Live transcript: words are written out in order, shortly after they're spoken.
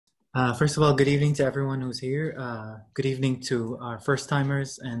First of all, good evening to everyone who's here. Good evening to our first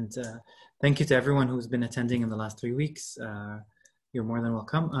timers, and thank you to everyone who's been attending in the last 3 weeks. You're more than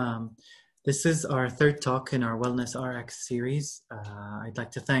welcome. This is our third talk in our Wellness RX series. I'd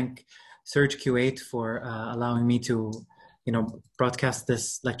like to thank Surge Q8 for allowing me to, broadcast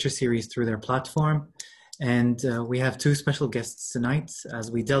this lecture series through their platform. And we have two special guests tonight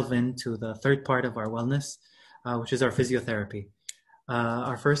as we delve into the third part of our wellness, which is our physiotherapy.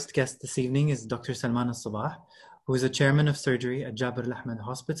 Our first guest this evening is Dr. Salman Al-Sabah, who is a chairman of surgery at Jabir Al-Ahmed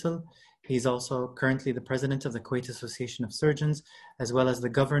Hospital. He's also currently the president of the Kuwait Association of Surgeons, as well as the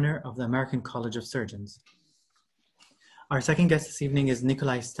governor of the American College of Surgeons. Our second guest this evening is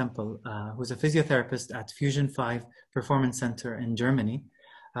Nikolai Stempel, who's a physiotherapist at Fusion 5 Performance Center in Germany.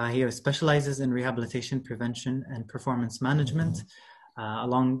 He specializes in rehabilitation, prevention, and performance management.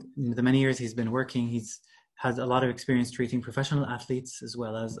 Along the many years he's been working, he's has a lot of experience treating professional athletes as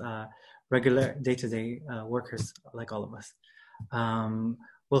well as regular day-to-day workers like all of us.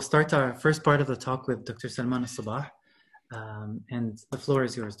 We'll start our first part of the talk with Dr. Salman Al-Sabah, and the floor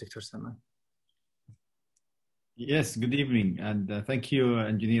is yours, Dr. Salman. Yes, good evening, and thank you,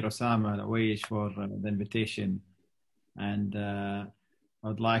 Engineer Osama and Awaish, for the invitation. And I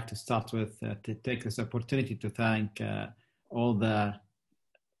would like to start with to take this opportunity to thank all the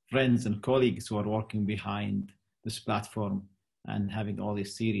friends and colleagues who are working behind this platform and having all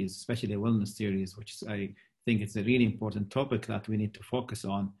these series, especially the wellness series, which is, I think it's a really important topic that we need to focus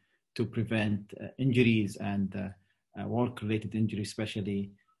on to prevent injuries and work-related injuries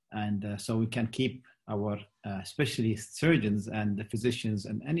especially. And so we can keep our especially surgeons and the physicians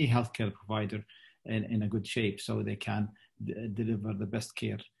and any healthcare provider in a good shape so they can deliver the best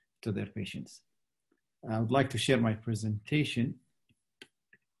care to their patients. I would like to share my presentation.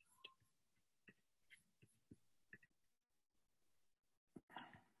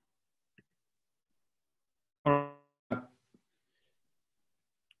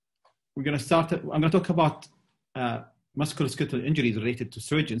 We're going to start. I'm going to talk about musculoskeletal injuries related to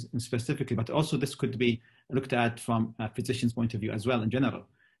surgeons specifically, but also this could be looked at from a physician's point of view as well in general,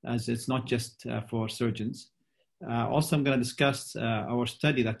 as it's not just for surgeons. Also, I'm going to discuss our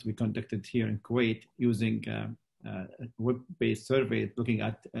study that we conducted here in Kuwait using a web-based survey looking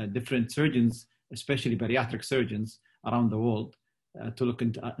at different surgeons, especially bariatric surgeons around the world, to look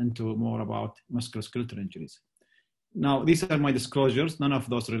into more about musculoskeletal injuries. Now, these are my disclosures, none of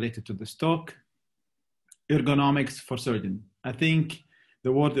those related to this talk. Ergonomics for surgeon. I think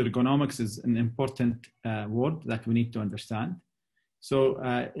the word ergonomics is an important word that we need to understand. So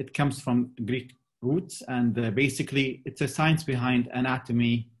it comes from Greek roots, and basically it's a science behind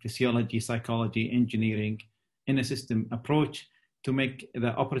anatomy, physiology, psychology, engineering in a system approach to make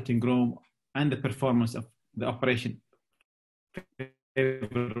the operating room and the performance of the operation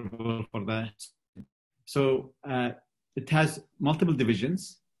favorable for the. So it has multiple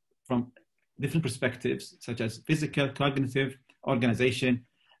divisions from different perspectives, such as physical, cognitive, organization.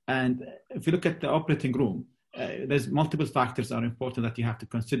 And if you look at the operating room, there's multiple factors that are important that you have to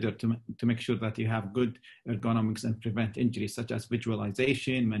consider to make sure that you have good ergonomics and prevent injuries, such as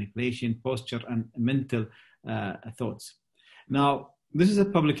visualization, manipulation, posture, and mental thoughts. Now, this is a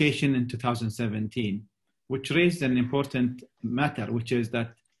publication in 2017, which raised an important matter, which is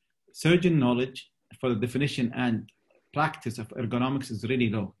that surgeon knowledge for the definition and practice of ergonomics is really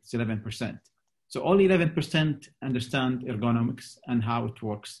low. It's 11%. So only 11% understand ergonomics and how it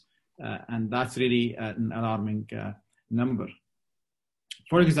works. And that's really an alarming number.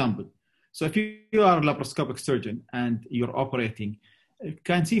 For example, so if you are a laparoscopic surgeon and you're operating, you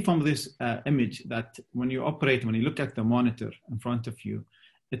can see from this image that when you operate, when you look at the monitor in front of you,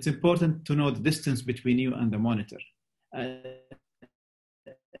 it's important to know the distance between you and the monitor.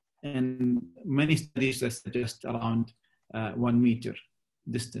 And many studies that suggest around 1 meter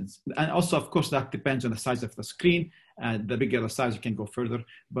distance. And also, of course, that depends on the size of the screen. The bigger the size, you can go further,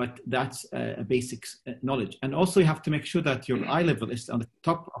 but that's a basic knowledge. And also you have to make sure that your eye level is on the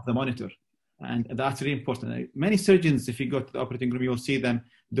top of the monitor. And that's really important. Many surgeons, if you go to the operating room, you'll see them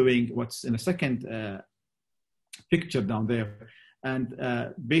doing what's in the second picture down there. And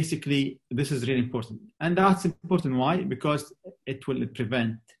basically, this is really important. And that's important. Why? Because it will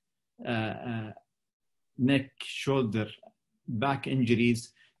prevent neck, shoulder, back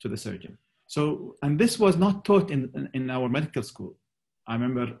injuries to the surgeon. So, and this was not taught in our medical school. I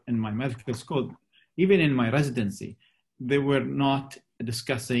remember in my medical school, even in my residency, they were not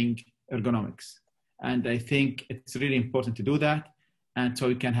discussing ergonomics. And I think it's really important to do that. And so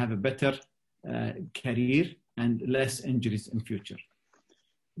you can have a better career and less injuries in future.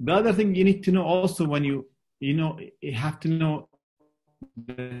 The other thing you need to know also when you have to know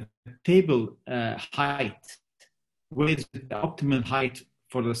the table height, where is the optimal height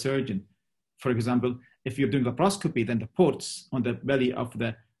for the surgeon. For example, if you're doing laparoscopy, then the ports on the belly of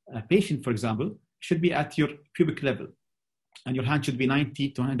the patient, for example, should be at your pubic level, and your hand should be 90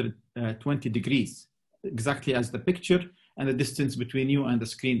 to 120 degrees, exactly as the picture, and the distance between you and the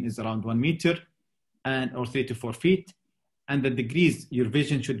screen is around 1 meter or 3 to 4 feet. And the degrees, your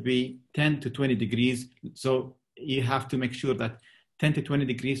vision should be 10 to 20 degrees. So you have to make sure that 10 to 20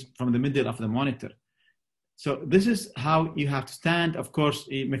 degrees from the middle of the monitor. So this is how you have to stand. Of course,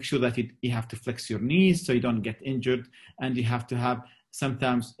 you make sure that you have to flex your knees so you don't get injured. And you have to have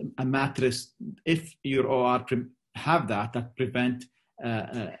sometimes a mattress, if your OR have that prevent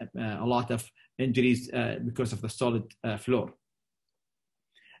a lot of injuries because of the solid floor.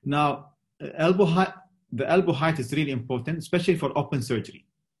 Now, the elbow height is really important, especially for open surgery.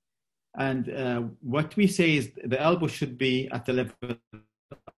 And what we say is the elbow should be at the level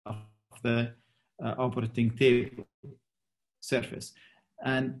of the operating table surface.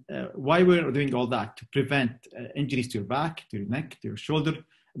 And why we're doing all that? To prevent injuries to your back, to your neck, to your shoulder.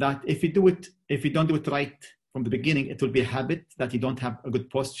 That if you don't do it right from the beginning, it will be a habit that you don't have a good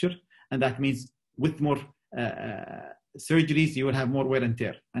posture. And that means with more surgeries, you will have more wear and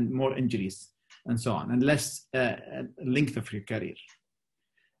tear and more injuries and so on, and less length of your career.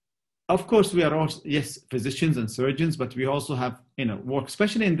 Of course, we are all, yes, physicians and surgeons, but we also have, work,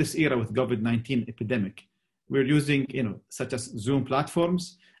 especially in this era with COVID-19 epidemic. We're using, such as Zoom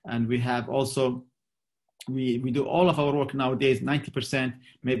platforms, and we have also, we do all of our work nowadays, 90%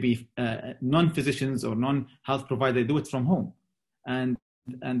 maybe non-physicians or non-health provider do it from home. And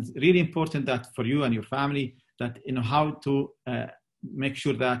really important that for you and your family, that how to make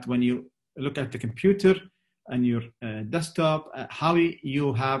sure that when you look at the computer and your desktop, how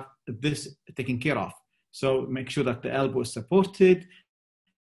you have this taken care of. So make sure that the elbow is supported,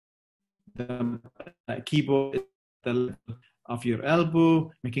 the keyboard is the level of your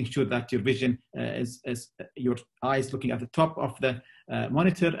elbow, making sure that your vision is your eyes looking at the top of the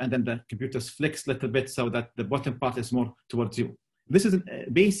monitor, and then the computer's flex a little bit so that the bottom part is more towards you. This is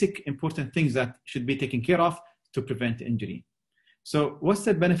basic important things that should be taken care of to prevent injury. So what's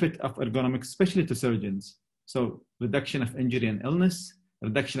the benefit of ergonomics, especially to surgeons? So reduction of injury and illness,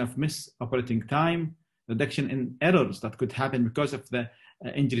 reduction of missed operating time, reduction in errors that could happen because of the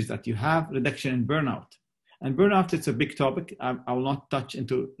injuries that you have, reduction in burnout. And burnout, it's a big topic. I will not touch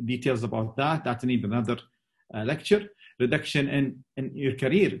into details about that. That needs another lecture. Reduction in your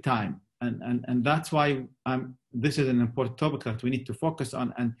career time. And that's why this is an important topic that we need to focus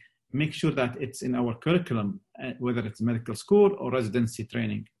on and make sure that it's in our curriculum, whether it's medical school or residency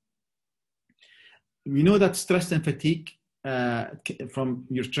training. We know that stress and fatigue from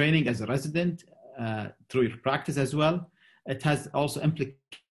your training as a resident, through your practice as well, it has also implications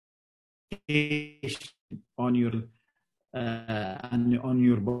on your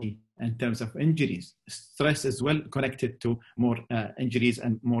body in terms of injuries. Stress is well connected to more injuries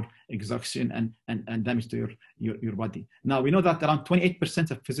and more exhaustion and damage to your body. Now, we know that around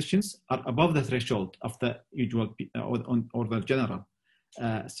 28% of physicians are above the threshold of the usual or the general.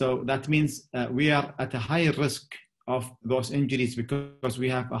 So that means we are at a higher risk of those injuries because we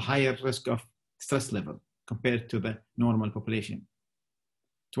have a higher risk of stress level compared to the normal population,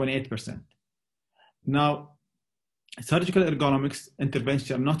 28%. Now, surgical ergonomics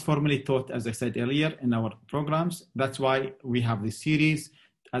interventions are not formally taught, as I said earlier, in our programs. That's why we have this series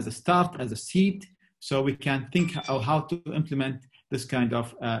as a start, as a seed, so we can think of how to implement this kind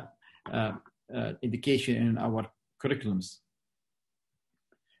of education in our curriculums.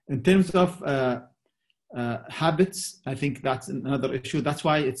 In terms of habits, I think that's another issue. That's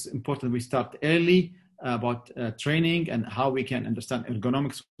why it's important we start early about training and how we can understand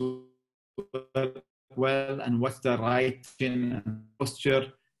ergonomics well and what's the right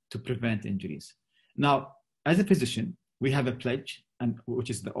posture to prevent injuries. Now, as a physician, we have a pledge, and which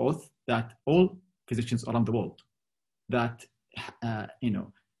is the oath that all physicians around the world that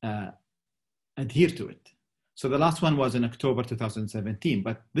adhere to it. So the last one was in October 2017,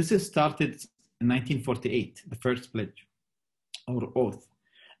 but this is started in 1948, the first pledge or oath,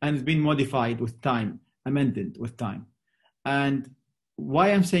 and it's been modified with time, amended with time. And why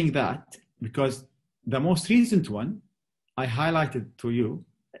I'm saying that, because the most recent one, I highlighted to you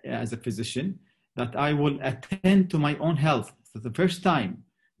as a physician that I will attend to my own health for the first time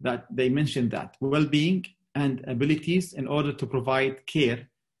that they mentioned that well-being and abilities in order to provide care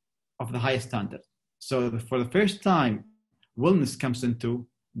of the highest standard. So for the first time, wellness comes into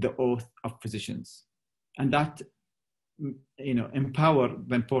the oath of physicians, and that empower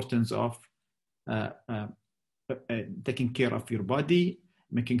the importance of taking care of your body,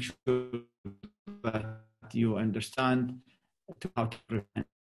 making sure that you understand how to prevent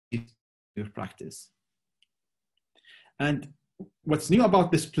your practice. And what's new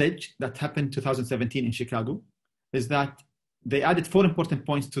about this pledge that happened 2017 in Chicago is that they added 4 important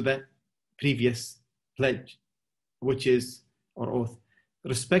points to the previous pledge, which is, or oath,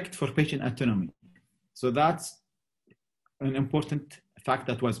 respect for patient autonomy. So that's an important fact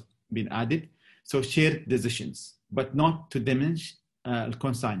that was being added. So shared decisions, but not to diminish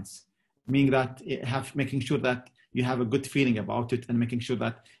conscience, meaning that making sure that you have a good feeling about it and making sure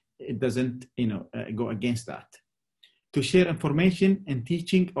that it doesn't go against that. To share information in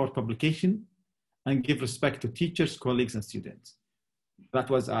teaching or publication and give respect to teachers, colleagues, and students. That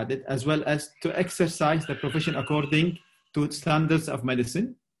was added, as well as to exercise the profession according to standards of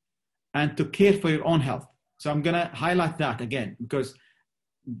medicine and to care for your own health. So I'm going to highlight that again, because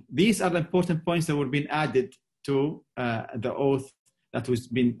these are the important points that were being added to the oath that was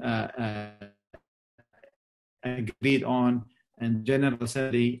being agreed on in General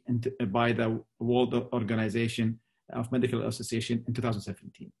Assembly by the World Organization of Medical Association in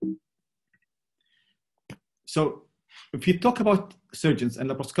 2017. So if you talk about surgeons and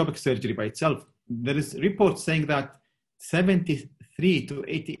laparoscopic surgery by itself, there is reports saying that 73 to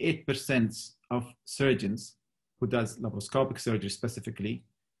 88% of surgeons who does laparoscopic surgery specifically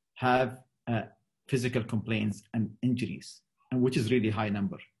have physical complaints and injuries, and which is really high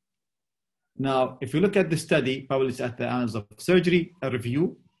number. Now, if you look at the study published at the Annals of Surgery, a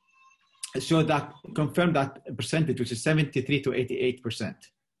review, it showed that, confirmed that percentage, which is 73 to 88%.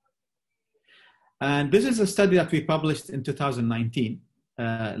 And this is a study that we published in 2019,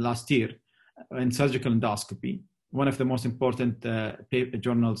 last year, in surgical endoscopy, one of the most important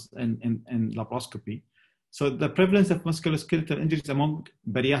journals in laparoscopy. So the prevalence of musculoskeletal injuries among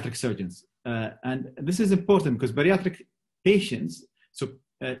bariatric surgeons. And this is important because bariatric patients,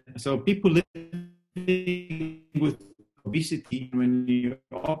 so people living with obesity, when you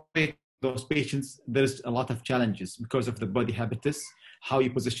operate those patients, there's a lot of challenges because of the body habitus, how you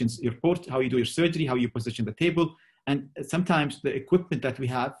position your port, how you do your surgery, how you position the table. And sometimes the equipment that we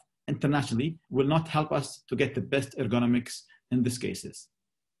have internationally will not help us to get the best ergonomics in these cases.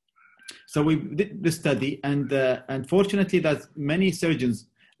 So we did this study, and unfortunately, that many surgeons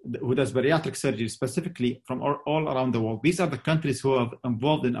who does bariatric surgery specifically from all around the world, these are the countries who are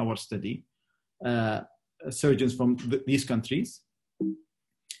involved in our study, surgeons from these countries.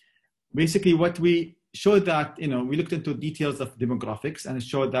 Basically, what we showed that, we looked into details of demographics, and it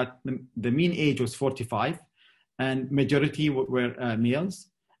showed that the mean age was 45, and majority were males.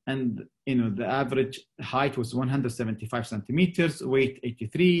 And the average height was 175 centimeters, weight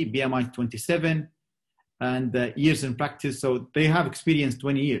 83, BMI 27, and years in practice. So they have experience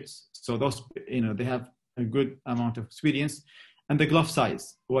 20 years. So those, they have a good amount of experience. And the glove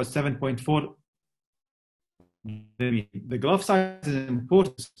size was 7.4. The glove size is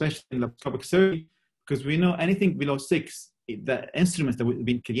important, especially in laparoscopic surgery, because we know anything below 6, the instruments that have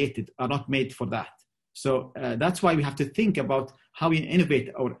been created are not made for that. So that's why we have to think about how we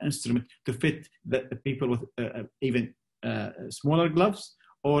innovate our instrument to fit the people with even smaller gloves,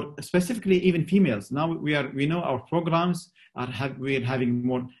 or specifically even females. Now we know our programs we're having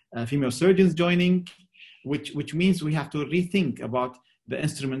more female surgeons joining, which means we have to rethink about the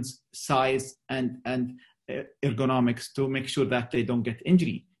instruments size and ergonomics to make sure that they don't get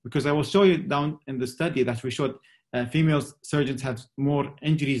injury. Because I will show you down in the study that we showed female surgeons have more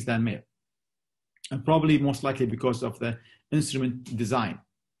injuries than male. And probably most likely because of the instrument design.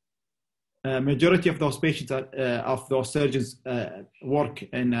 Majority of those patients, of those surgeons work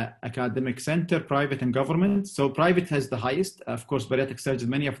in academic center, private and government. So private has the highest. Of course, bariatric surgeons,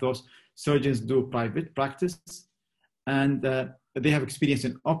 many of those surgeons do private practice. And they have experience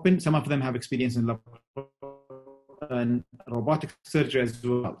in open. Some of them have experience in robotic surgery as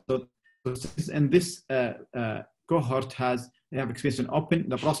well. So in this cohort they have experience in open,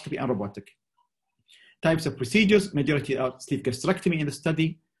 laparoscopy, and robotic. Types of procedures, majority are sleeve gastrectomy in the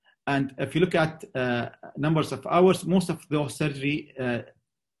study. And if you look at numbers of hours, most of those surgery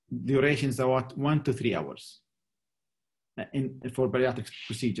durations are about 1 to 3 hours for bariatric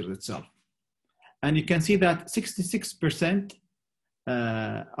procedures itself. And you can see that 66%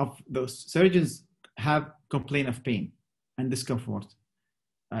 of those surgeons have complaint of pain and discomfort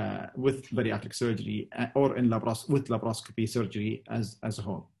with bariatric surgery or with laparoscopy surgery as a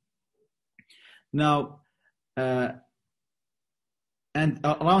whole. Now, and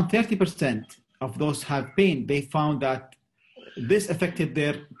around 30% of those have pain, they found that this affected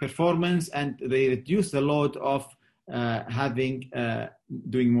their performance and they reduced the load of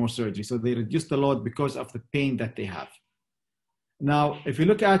doing more surgery. So they reduce the load because of the pain that they have. Now, if you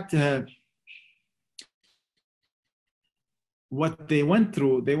look at what they went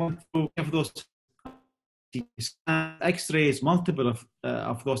through those X-rays, multiple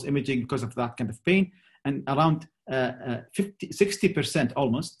of those imaging because of that kind of pain, and around 60%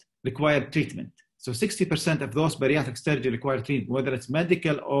 almost require treatment. So 60% of those bariatric surgery require treatment, whether it's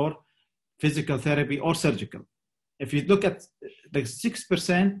medical or physical therapy or surgical. If you look at the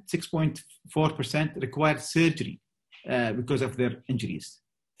 6%, 6.4% require surgery because of their injuries.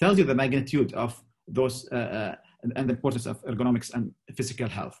 Tells you the magnitude of those and the importance of ergonomics and physical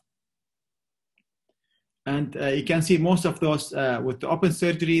health. And you can see most of those with the open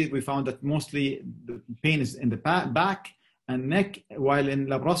surgery, we found that mostly the pain is in the back and neck, while in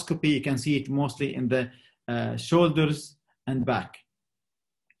laparoscopy, you can see it mostly in the shoulders and back.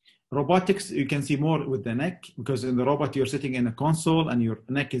 Robotics, you can see more with the neck, because in the robot, you're sitting in a console and your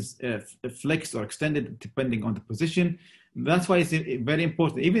neck is flexed or extended depending on the position. That's why it's very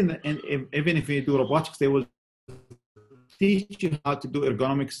important. Even if you do robotics, they will teach you how to do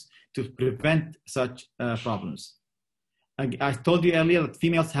ergonomics to prevent such problems. I told you earlier that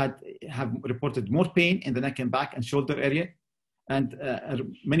females have reported more pain in the neck and back and shoulder area, and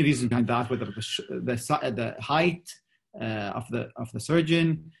many reasons behind that, whether the height of the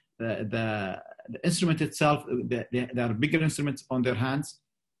surgeon, the instrument itself, there are bigger instruments on their hands,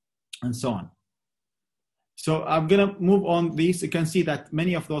 and so on. So I'm going to move on these. You can see that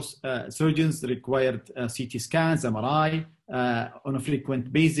many of those surgeons required CT scans, MRI on a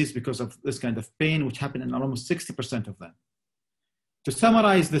frequent basis because of this kind of pain, which happened in almost 60% of them. To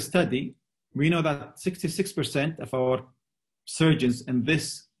summarize the study, we know that 66% of our surgeons in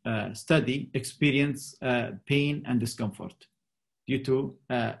this study experience pain and discomfort due to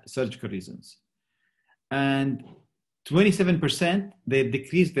surgical reasons. And 27%, they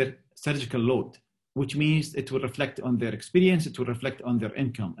decrease their surgical load, which means it will reflect on their experience, it will reflect on their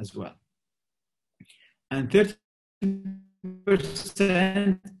income as well. And 30%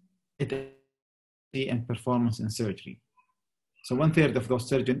 and performance in surgery. So 1/3 of those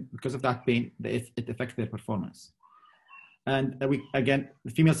surgeons, because of that pain, it affects their performance. And again,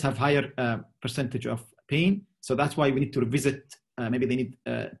 the females have higher percentage of pain. So that's why we need to revisit, maybe they need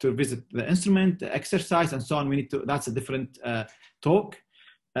to revisit the instrument, the exercise, and so on. That's a different talk.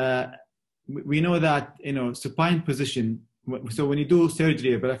 We know that, supine position. So when you do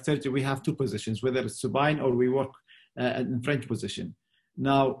surgery, bariatric surgery, we have two positions, whether it's supine or we work in French position.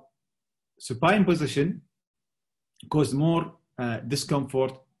 Now, supine position causes more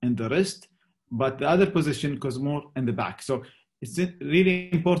discomfort in the wrist, but the other position causes more in the back. So it's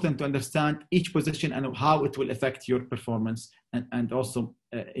really important to understand each position and how it will affect your performance and also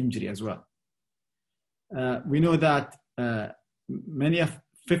injury as well. We know that many of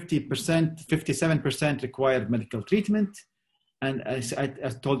 50%, 57% require medical treatment. And as I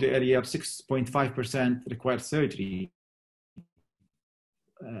told you earlier, 6.5% require surgery.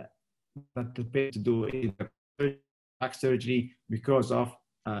 That to pay to do either back surgery because of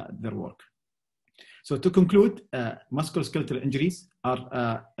their work. So to conclude, musculoskeletal injuries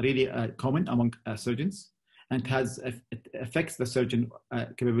are really common among surgeons, and it affects the surgeon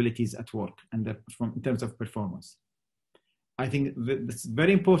capabilities at work and in terms of performance. I think it's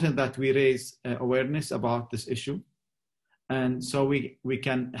very important that we raise awareness about this issue. And so we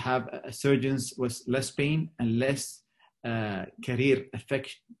can have surgeons with less pain and less career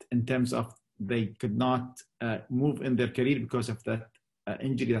effect in terms of they could not move in their career because of that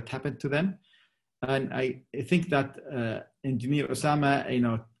injury that happened to them. And I think that Engineer Osama,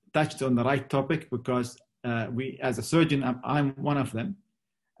 touched on the right topic, because we, as a surgeon, I'm one of them.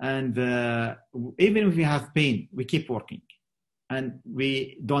 And even if we have pain, we keep working. And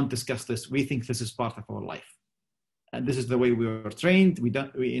we don't discuss this. We think this is part of our life. And this is the way we were trained. We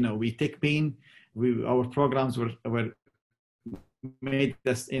take pain. Our programs were made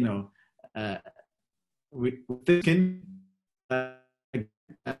us, we can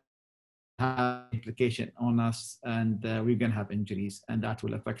have implication on us, and we're going to have injuries, and that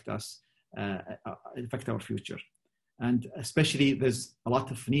will affect us, affect our future. And especially, there's a lot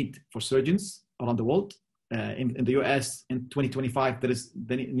of need for surgeons around the world. In the US, in 2025, there is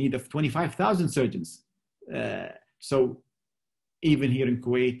the need of 25,000 surgeons. So even here in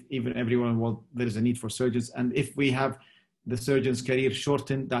Kuwait, even everywhere in the world, there is a need for surgeons. And if we have the surgeon's career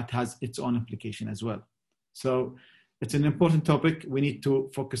shortened, that has its own implication as well. So it's an important topic. We need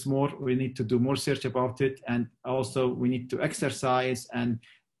to focus more. We need to do more research about it. And also we need to exercise and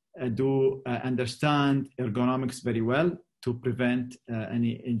understand ergonomics very well to prevent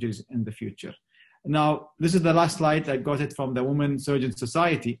any injuries in the future. Now, this is the last slide. I got it from the Women Surgeon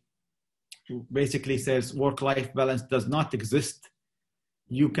Society, who basically says work-life balance does not exist.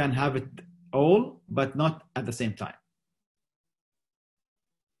 You can have it all, but not at the same time.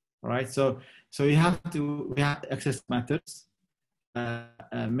 All right. So we have access matters.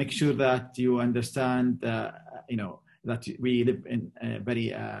 Make sure that you understand, that we live in a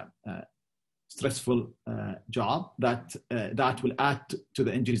very stressful job that will add to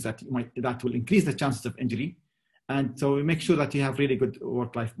the injuries that will increase the chances of injury. And so we make sure that you have really good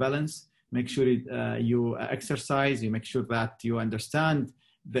work-life balance. Make sure you exercise. You make sure that you understand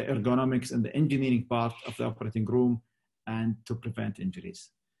the ergonomics and the engineering part of the operating room, and to prevent injuries.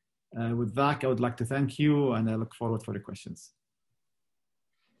 With that, I would like to thank you, and I look forward for your questions.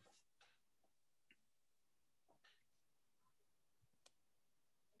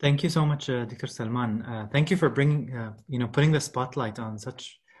 Thank you so much, Dr. Salman. Thank you for bringing, putting the spotlight on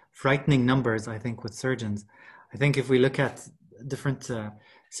such frightening numbers, I think, with surgeons. I think if we look at different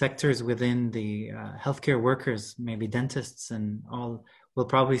sectors within the healthcare workers, maybe dentists and all, we'll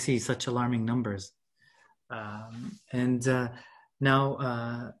probably see such alarming numbers. Now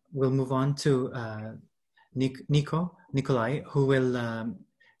we'll move on to Nikolai, who will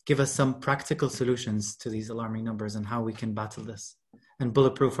give us some practical solutions to these alarming numbers and how we can battle this and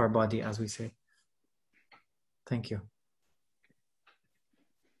bulletproof our body, as we say. Thank you.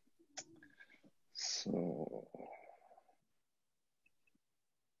 So,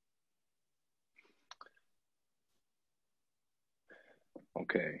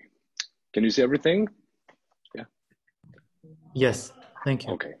 okay. Can you see everything? Yeah. Yes. Thank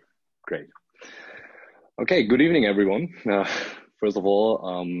you. Okay. Great. Okay. Good evening, everyone. First of all,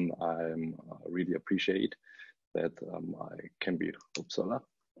 I really appreciate that I can be Uppsala.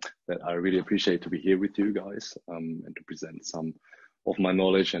 That I really appreciate to be here with you guys and to present some of my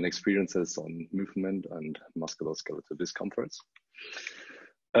knowledge and experiences on movement and musculoskeletal discomforts.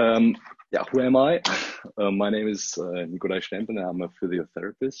 Who am I? My name is Nikolai Stempel, and I'm a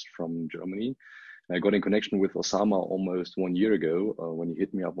physiotherapist from Germany. I got in connection with Osama almost 1 year ago when he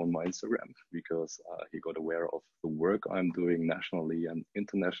hit me up on my Instagram, because he got aware of the work I'm doing nationally and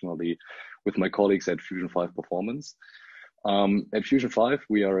internationally with my colleagues at Fusion 5 Performance. At Fusion 5,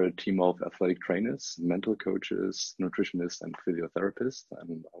 we are a team of athletic trainers, mental coaches, nutritionists, and physiotherapists,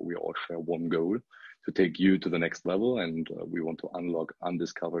 and we all share one goal: to take you to the next level. And we want to unlock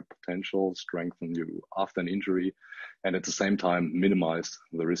undiscovered potential, strengthen you after an injury, and at the same time minimize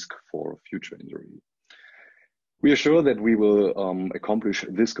the risk for future injury. We are sure that we will accomplish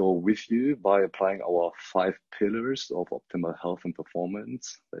this goal with you by applying our 5 pillars of optimal health and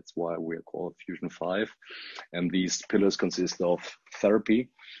performance. That's why we are called Fusion 5. And these pillars consist of therapy,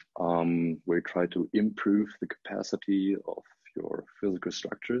 where we try to improve the capacity of your physical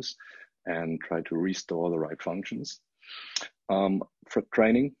structures and try to restore the right functions. For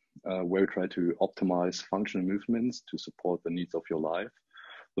training, where we try to optimize functional movements to support the needs of your life.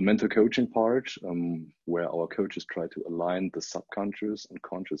 The mental coaching part, where our coaches try to align the subconscious and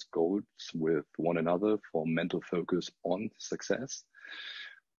conscious goals with one another for mental focus on success.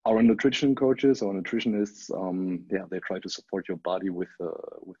 Our nutrition coaches, our nutritionists, they try to support your body with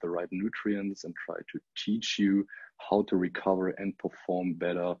the right nutrients and try to teach you how to recover and perform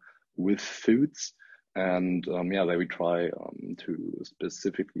better with foods. And there we try to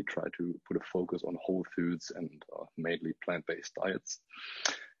specifically try to put a focus on whole foods and mainly plant-based diets.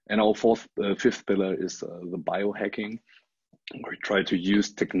 And our fifth pillar is the biohacking. We try to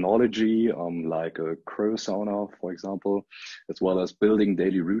use technology like a cryo sauna, for example, as well as building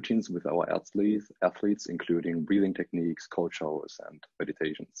daily routines with our athletes, including breathing techniques, cold showers, and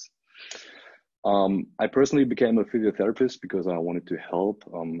meditations. I personally became a physiotherapist because I wanted to help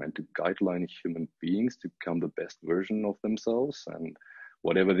and to guideline human beings to become the best version of themselves, and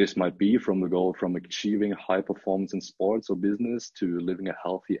whatever this might be, from the goal from achieving high performance in sports or business to living a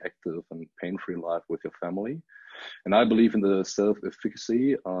healthy, active, and pain-free life with your family. And I believe in the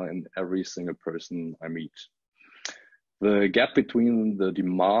self-efficacy in every single person I meet. The gap between the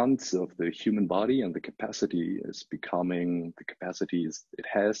demands of the human body and the capacity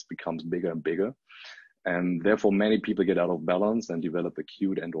becomes bigger and bigger. And therefore, many people get out of balance and develop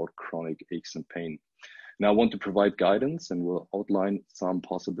acute and/or chronic aches and pain. Now, I want to provide guidance and will outline some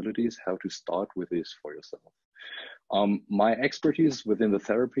possibilities how to start with this for yourself. My expertise within the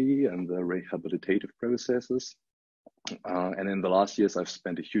therapy and the rehabilitative processes. And in the last years, I've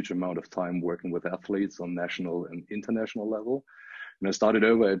spent a huge amount of time working with athletes on national and international level And I started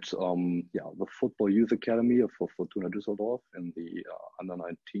over at the Football Youth Academy for Fortuna Düsseldorf in the under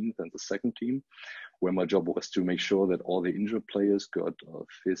 19th and the second team, where my job was to make sure that all the injured players got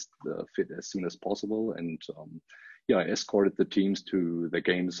fit as soon as possible. And I escorted the teams to the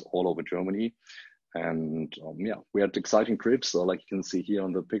games all over Germany. And we had exciting trips. So like you can see here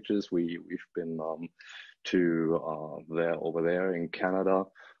on the pictures, we've been to over there in Canada.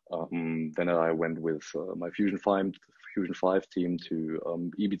 Then I went with my Fusion 5 team to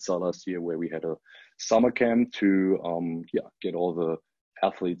Ibiza last year, where we had a summer camp to get all the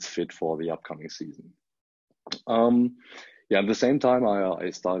athletes fit for the upcoming season. At the same time, I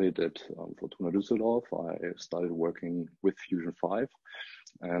started at Fortuna Düsseldorf. I started working with Fusion 5.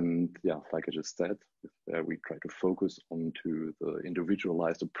 And like I just said, we try to focus onto the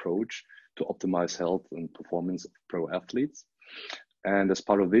individualized approach to optimize health and performance of pro athletes. And as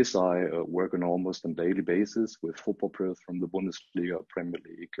part of this, I work on almost on a daily basis with football pros from the Bundesliga, Premier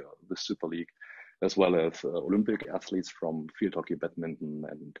League, the Super League, as well as Olympic athletes from field hockey, badminton,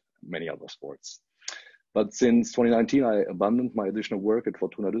 and many other sports. But since 2019, I abandoned my additional work at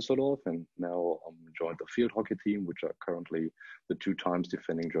Fortuna Düsseldorf and now joined the field hockey team, which are currently the 2 times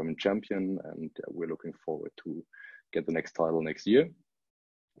defending German champion. And we're looking forward to get the next title next year.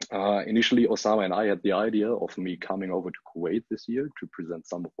 Initially, Osama and I had the idea of me coming over to Kuwait this year to present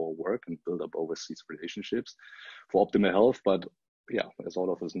some of our work and build up overseas relationships for optimal health. But as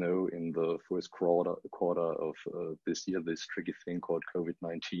all of us know, in the first quarter of this year, this tricky thing called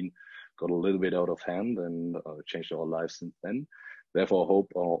COVID-19 got a little bit out of hand and changed our lives since then. Therefore, I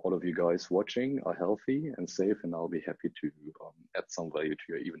hope all of you guys watching are healthy and safe, and I'll be happy to add some value to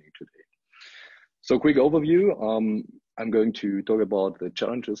your evening today. So quick overview. I'm going to talk about the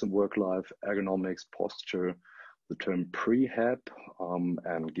challenges in work life, ergonomics, posture, the term prehab,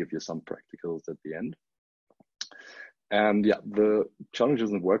 and give you some practicals at the end. And the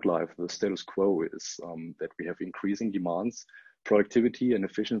challenges in work life, the status quo is that we have increasing demands. Productivity and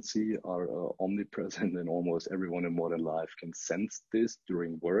efficiency are omnipresent, and almost everyone in modern life can sense this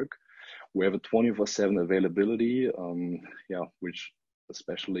during work. We have a 24/7 availability, which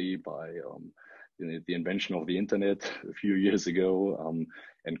especially by the invention of the internet a few years ago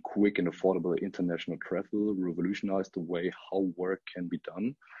and quick and affordable international travel revolutionized the way how work can be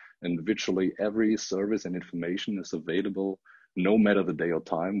done. And virtually every service and information is available no matter the day or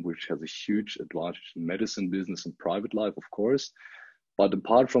time, which has a huge advantage in medicine, business, and private life, of course. But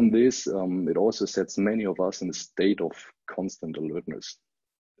apart from this, it also sets many of us in a state of constant alertness.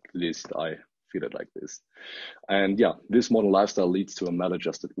 At least I feel it like this. And this modern lifestyle leads to a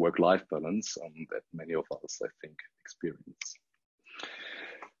maladjusted work-life balance that many of us, I think, experience.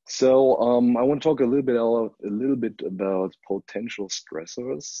 So I want to talk a little bit about potential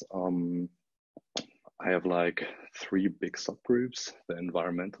stressors. I have like 3 big subgroups: the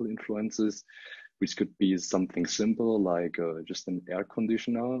environmental influences, which could be something simple like just an air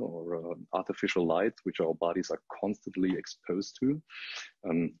conditioner or artificial light, which our bodies are constantly exposed to,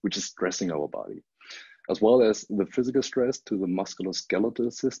 which is stressing our body, as well as the physical stress to the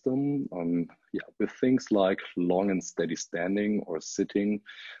musculoskeletal system, with things like long and steady standing or sitting,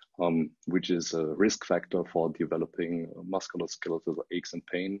 which is a risk factor for developing musculoskeletal aches and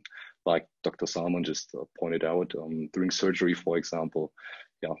pain, like Dr. Salman just pointed out. During surgery, for example,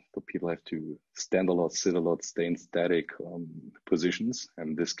 the people have to stand a lot, sit a lot, stay in static positions,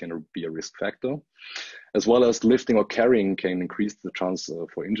 and this can be a risk factor. As well as lifting or carrying can increase the chance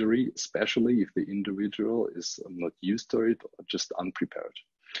for injury, especially if the individual is not used to it or just unprepared.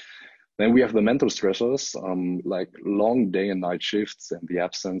 Then we have the mental stressors, like long day and night shifts and the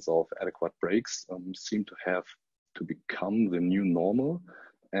absence of adequate breaks seem to have to become the new normal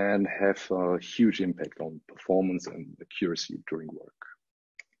and have a huge impact on performance and accuracy during work.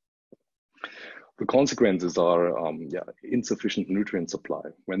 The consequences are insufficient nutrient supply.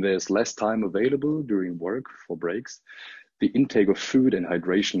 When there's less time available during work for breaks, the intake of food and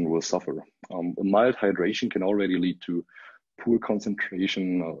hydration will suffer. A mild hydration can already lead to poor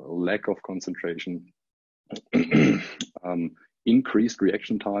concentration, lack of concentration, increased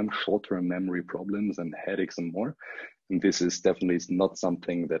reaction time, short-term memory problems, and headaches and more. And this is definitely not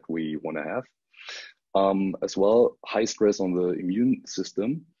something that we want to have. As well, high stress on the immune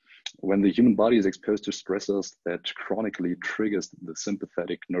system. When the human body is exposed to stressors that chronically triggers the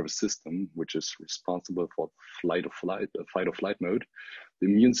sympathetic nervous system, which is responsible for fight or flight mode, the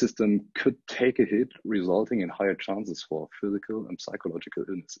immune system could take a hit, resulting in higher chances for physical and psychological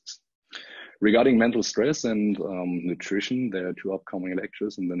illnesses. Regarding mental stress and nutrition, there are 2 upcoming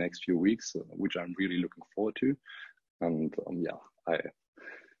lectures in the next few weeks, which I'm really looking forward to. And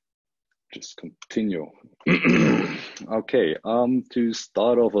just continue. Okay, to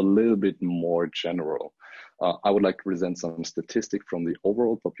start off a little bit more general, I would like to present some statistics from the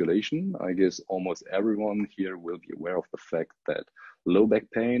overall population. I guess almost everyone here will be aware of the fact that low back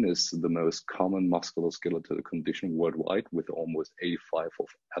pain is the most common musculoskeletal condition worldwide, with almost 85% of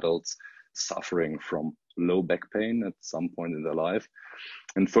adults suffering from low back pain at some point in their life.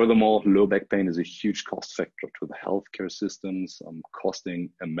 And furthermore, low back pain is a huge cost factor to the healthcare systems, costing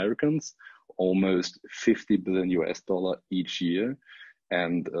Americans almost $50 billion each year.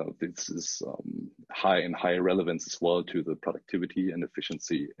 And this is high in higher relevance as well to the productivity and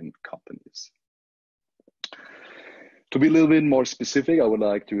efficiency in companies. To be a little bit more specific, I would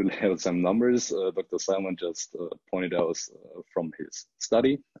like to lay out some numbers. Dr. Simon just pointed out from his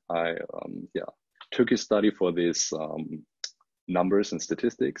study. I took his study for this numbers and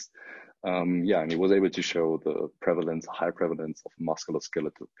statistics. And he was able to show the prevalence, high prevalence of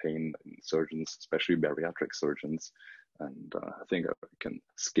musculoskeletal pain in surgeons, especially bariatric surgeons. And I think I can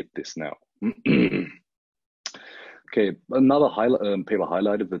skip this now. Okay, another paper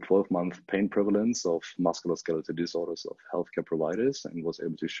highlighted the 12-month pain prevalence of musculoskeletal disorders of healthcare providers and was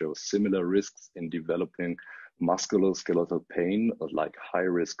able to show similar risks in developing musculoskeletal pain like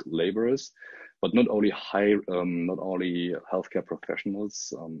high-risk laborers. But not only healthcare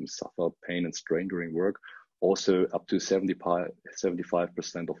professionals suffer pain and strain during work, also up to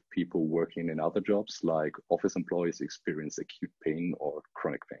 75% of people working in other jobs like office employees experience acute pain or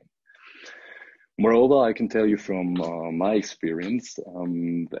chronic pain. Moreover, I can tell you from my experience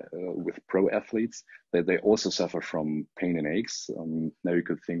with pro athletes that they also suffer from pain and aches. Now you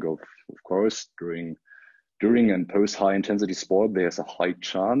could think of course, during and post high intensity sport, there's a high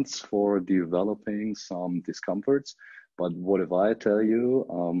chance for developing some discomforts. But what if I tell you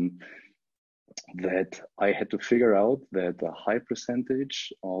that I had to figure out that a high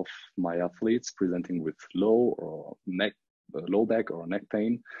percentage of my athletes presenting with low back or neck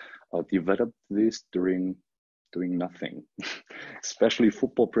pain developed this during doing nothing. Especially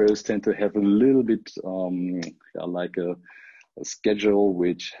football players tend to have a little bit like a schedule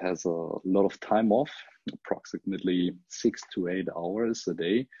which has a lot of time off, approximately 6 to 8 hours a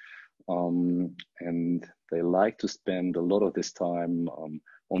day. And they like to spend a lot of this time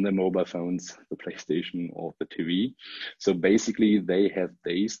on their mobile phones, the PlayStation or the TV. So basically they have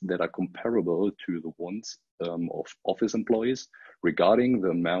days that are comparable to the ones of office employees regarding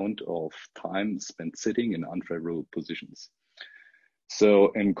the amount of time spent sitting in unfavorable positions.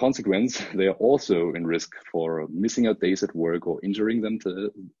 So in consequence, they are also in risk for missing out days at work or injuring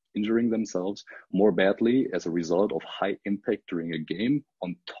themselves more badly as a result of high impact during a game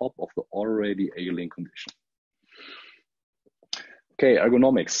on top of the already ailing condition. Okay,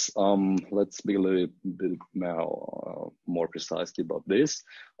 ergonomics. Let's be a little bit now more precisely about this.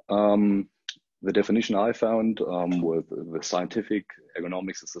 The definition I found with the scientific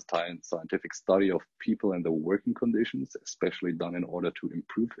ergonomics is a scientific study of people and their working conditions, especially done in order to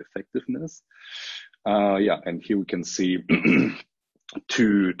improve effectiveness. And here we can see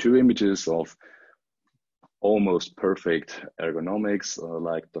two images of almost perfect ergonomics,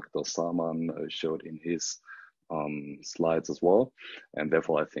 like Dr. Salman showed in his slides as well. And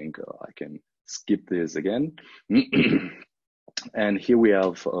therefore, I think I can skip this again. And here we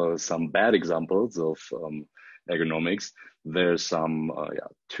have some bad examples of ergonomics. There's some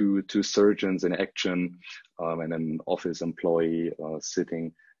two surgeons in action and an office employee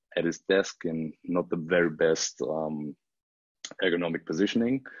sitting at his desk in not the very best ergonomic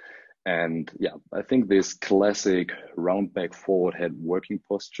positioning. And I think this classic round back forward head working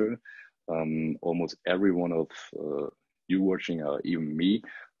posture, almost every one of you watching, even me,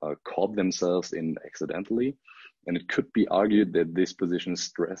 caught themselves in accidentally. And it could be argued that this position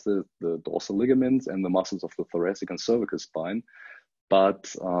stresses the dorsal ligaments and the muscles of the thoracic and cervical spine.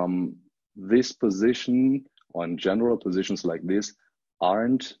 But this position, or in general positions like this,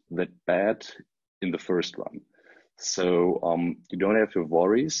 aren't that bad in the first run. So you don't have your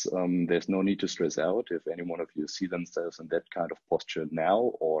worries. There's no need to stress out if any one of you see themselves in that kind of posture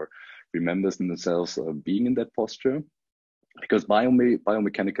now or remembers themselves being in that posture. Because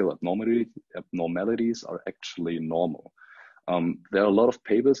biomechanical abnormalities are actually normal. There are a lot of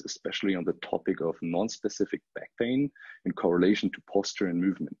papers, especially on the topic of non-specific back pain in correlation to posture and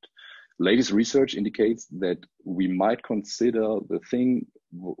movement. Latest research indicates that we might consider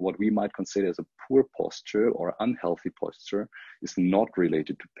what we might consider as a poor posture or unhealthy posture is not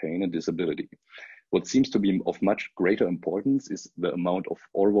related to pain and disability. What seems to be of much greater importance is the amount of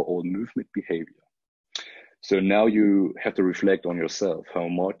overall movement behavior. So now you have to reflect on yourself, how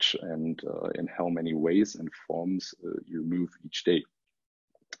much and in how many ways and forms you move each day.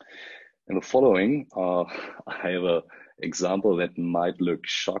 In the following, I have an example that might look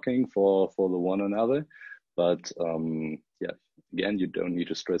shocking for the one another, but yeah, again, you don't need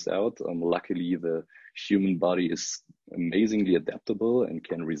to stress out. Luckily, the human body is amazingly adaptable and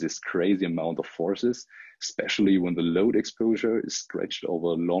can resist crazy amount of forces, especially when the load exposure is stretched over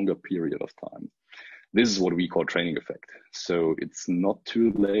a longer period of time. This is what we call training effect. So it's not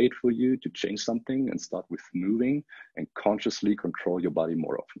too late for you to change something and start with moving and consciously control your body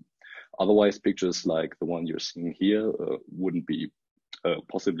more often. Otherwise, pictures like the one you're seeing here wouldn't be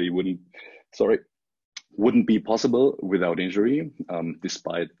possible without injury,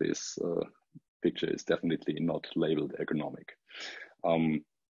 despite this picture is definitely not labeled ergonomic.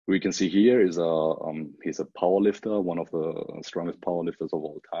 We can see here is he's a power lifter, one of the strongest power lifters of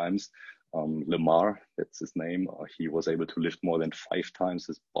all times. Lemar, that's his name. He was able to lift more than 5 times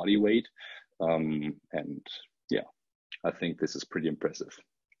his body weight. And yeah, I think this is pretty impressive.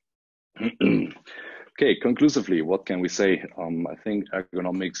 Okay, conclusively, what can we say? I think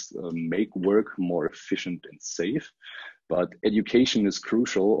ergonomics make work more efficient and safe, but education is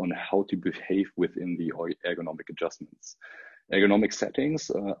crucial on how to behave within the ergonomic adjustments. Ergonomic settings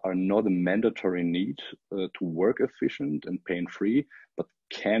are not a mandatory need to work efficient and pain-free, but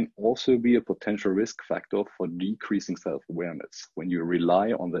can also be a potential risk factor for decreasing self-awareness. When you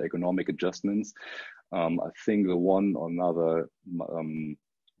rely on the ergonomic adjustments, I think the one or another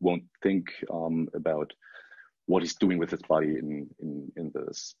won't think about what he's doing with his body in the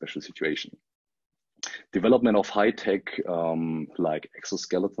special situation. Development of high-tech like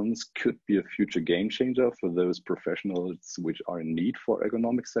exoskeletons could be a future game changer for those professionals which are in need for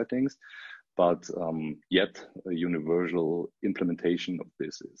ergonomic settings, but yet a universal implementation of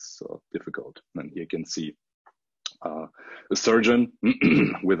this is difficult. And here you can see a surgeon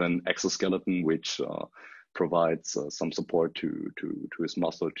with an exoskeleton which provides some support to his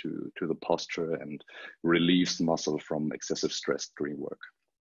muscle, to the posture, and relieves muscle from excessive stress during work.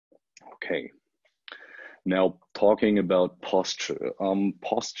 Okay. Now, talking about posture.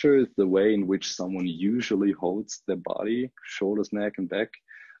 Posture is the way in which someone usually holds their body, shoulders, neck, and back,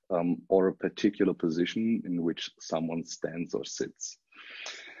 or a particular position in which someone stands or sits.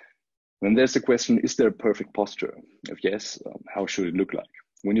 Then there's the question, is there a perfect posture? If yes, how should it look like?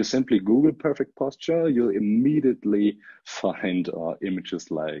 When you simply Google perfect posture, you'll immediately find images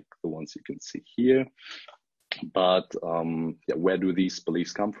like the ones you can see here. But yeah, where do these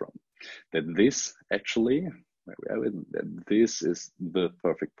beliefs come from? That this actually, that this is the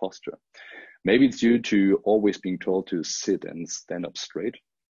perfect posture. Maybe it's due to always being told to sit and stand up straight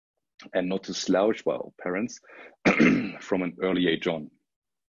and not to slouch by our parents from an early age on.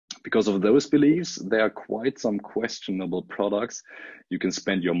 Because of those beliefs, there are quite some questionable products you can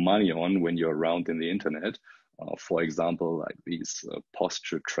spend your money on when you're around in the internet. For example, like these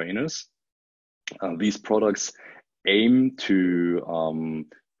posture trainers. These products aim to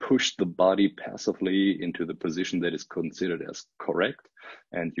push the body passively into the position that is considered as correct,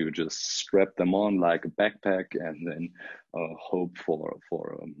 and you just strap them on like a backpack and then hope for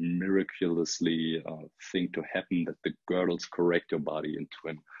a miraculously thing to happen, that the girdles correct your body into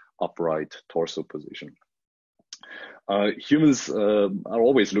an upright torso position. Humans are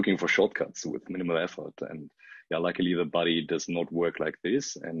always looking for shortcuts with minimal effort, and yeah, luckily the body does not work like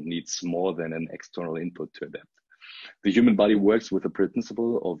this and needs more than an external input to adapt. The human body works with the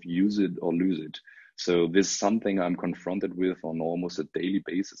principle of use it or lose it. So this is something I'm confronted with on almost a daily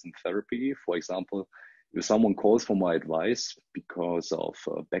basis in therapy. For example, if someone calls for my advice because of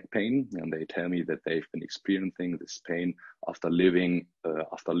back pain, and they tell me that they've been experiencing this pain after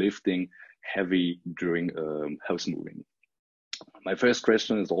lifting heavy during house moving. My first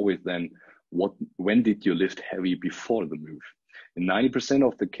question is always then, when did you lift heavy before the move? In 90%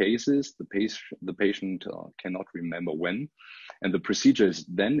 of the cases, the patient cannot remember when, and the procedure is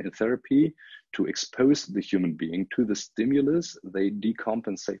then in therapy to expose the human being to the stimulus they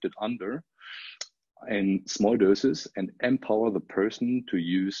decompensated under in small doses and empower the person to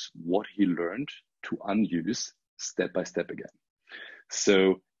use what he learned to unuse step by step again.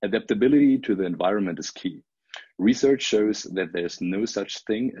 So adaptability to the environment is key. Research shows that there's no such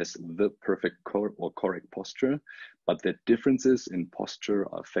thing as the perfect or correct posture, but that differences in posture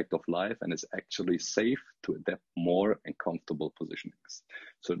are a fact of life and is actually safe to adapt more and comfortable positionings.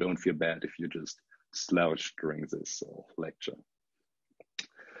 So don't feel bad if you just slouch during this lecture.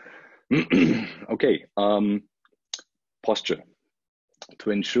 Okay, posture.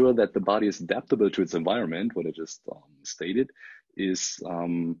 To ensure that the body is adaptable to its environment, what I just stated, is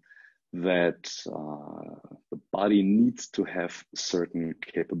that the body needs to have certain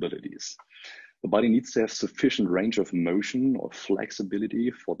capabilities. The body needs to have sufficient range of motion or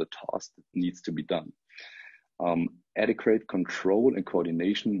flexibility for the task that needs to be done. Adequate control and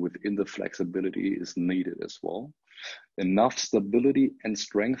coordination within the flexibility is needed as well. Enough stability and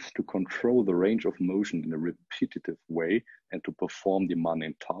strength to control the range of motion in a repetitive way and to perform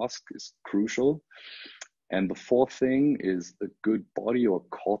demanding tasks is crucial. And the fourth thing is a good body or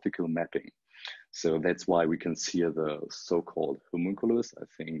cortical mapping. So that's why we can see the so-called homunculus. I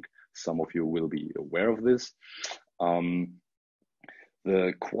think some of you will be aware of this.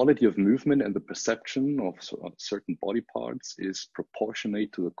 The quality of movement and the perception of certain body parts is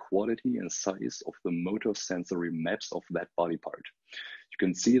proportionate to the quality and size of the motor sensory maps of that body part. You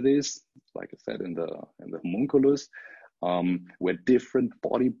can see this, like I said, in the homunculus, where different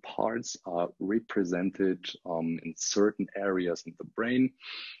body parts are represented in certain areas in the brain.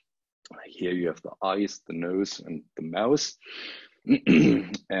 Here you have the eyes, the nose, and the mouth.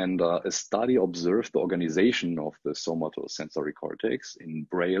 And a study observed the organization of the somatosensory cortex in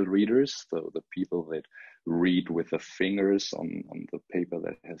braille readers, so the people that read with the fingers on the paper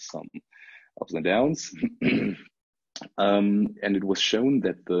that has some ups and downs. And it was shown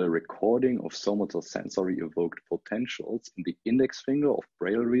that the recording of somatosensory evoked potentials in the index finger of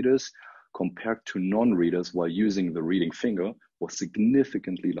braille readers compared to non-readers while using the reading finger was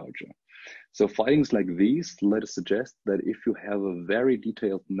significantly larger. So findings like these let us suggest that if you have a very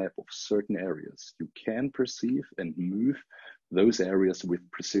detailed map of certain areas, you can perceive and move those areas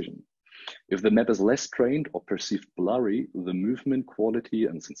with precision. If the map is less trained or perceived blurry, the movement quality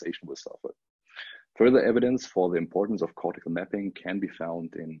and sensation will suffer. Further evidence for the importance of cortical mapping can be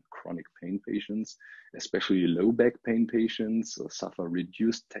found in chronic pain patients, especially low back pain patients suffer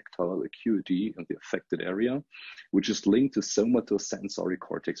reduced tactile acuity in the affected area, which is linked to somatosensory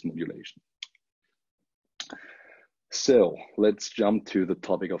cortex modulation. So let's jump to the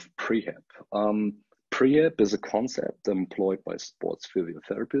topic of prehab. Prehab is a concept employed by sports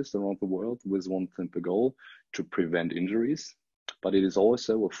physiotherapists around the world with one simple goal: to prevent injuries. But it is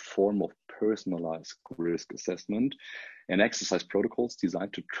also a form of personalized risk assessment and exercise protocols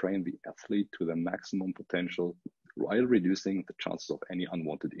designed to train the athlete to their maximum potential while reducing the chances of any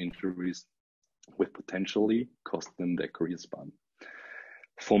unwanted injuries, with potentially cost them their career span.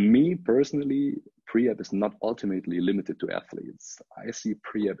 For me personally, prehab is not ultimately limited to athletes. I see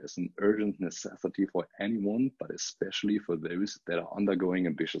prehab as an urgent necessity for anyone, but especially for those that are undergoing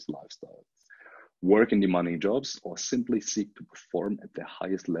ambitious lifestyles, work in demanding jobs, or simply seek to perform at their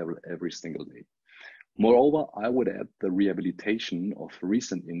highest level every single day. Moreover, I would add the rehabilitation of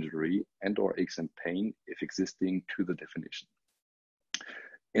recent injury and/or aches and pain, if existing, to the definition.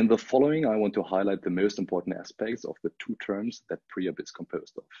 In the following, I want to highlight the most important aspects of the two terms that prehab is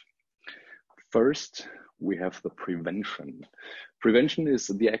composed of. First, we have the prevention. Prevention is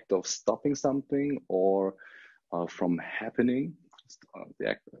the act of stopping something or from happening,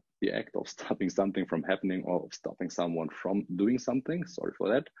 the act of stopping something from happening or of stopping someone from doing something. Sorry for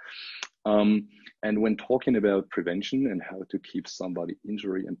that. And when talking about prevention and how to keep somebody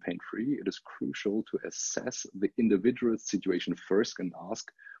injury and pain-free, it is crucial to assess the individual situation first and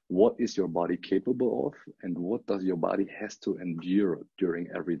ask, what is your body capable of and what does your body has to endure during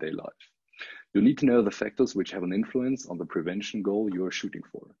everyday life? You need to know the factors which have an influence on the prevention goal you are shooting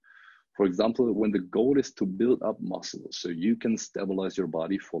for. For example, when the goal is to build up muscle so you can stabilize your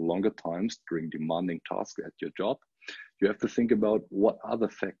body for longer times during demanding tasks at your job, you have to think about what other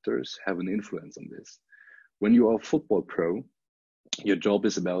factors have an influence on this. When you are a football pro, your job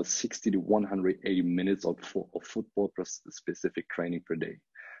is about 60 to 180 minutes of football specific training per day.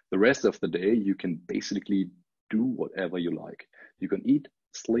 The rest of the day, you can basically do whatever you like. You can eat,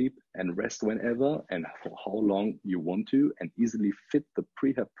 sleep, and rest whenever and for how long you want to, and easily fit the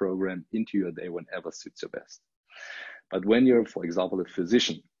prehab program into your day whenever suits your best. But when you're, for example, a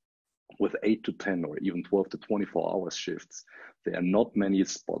physician with 8 to 10 or even 12 to 24 hours shifts, there are not many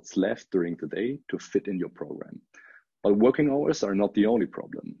spots left during the day to fit in your program. But working hours are not the only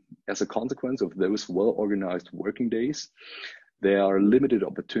problem. As a consequence of those well-organized working days, there are limited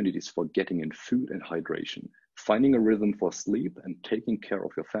opportunities for getting in food and hydration, finding a rhythm for sleep, and taking care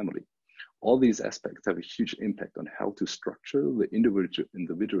of your family. All these aspects have a huge impact on how to structure the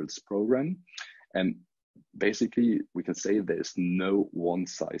individual's program. And basically, we can say there's no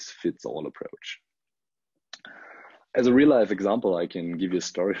one-size-fits-all approach. As a real-life example, I can give you a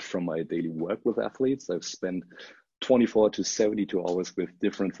story from my daily work with athletes. I've spent 24 to 72 hours with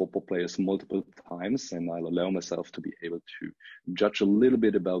different football players multiple times, and I'll allow myself to be able to judge a little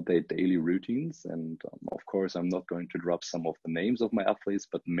bit about their daily routines. And of course, I'm not going to drop some of the names of my athletes,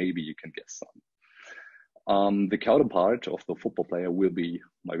 but maybe you can guess some. The counterpart of the football player will be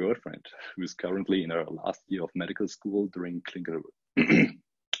my girlfriend, who is currently in her last year of medical school during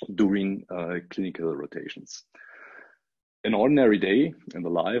clinical rotations. An ordinary day in the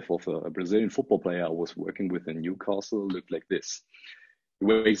life of a Brazilian football player I was working with in Newcastle looked like this. He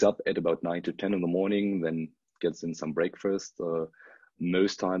wakes up at about 9 to 10 in the morning, then gets in some breakfast.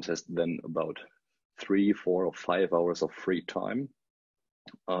 Most times has then about 3, 4, or 5 hours of free time.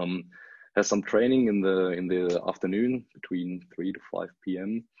 Has some training in the afternoon between 3 to 5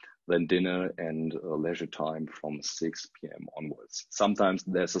 p.m. Then dinner and leisure time from 6 p.m. onwards. Sometimes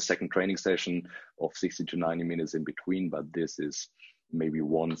there's a second training session of 60 to 90 minutes in between, but this is maybe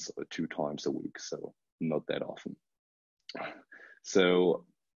once or 2 times a week, so not that often. So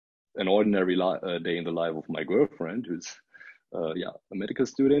an ordinary day in the life of my girlfriend, who's a medical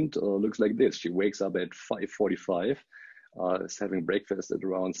student, looks like this. She wakes up at 5:45, is having breakfast at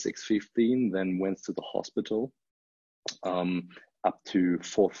around 6:15, then went to the hospital up to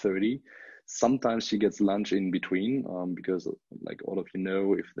 4:30. Sometimes she gets lunch in between because, like all of you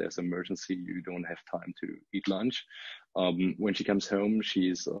know, if there's an emergency, you don't have time to eat lunch. When she comes home,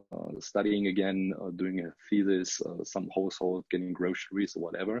 she's studying again, doing a thesis, some household, getting groceries or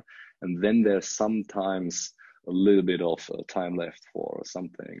whatever. And then there's sometimes a little bit of time left for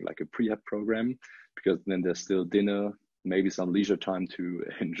something like a prehab program, because then there's still dinner, maybe some leisure time to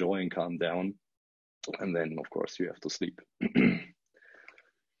enjoy and calm down. And then, of course, you have to sleep.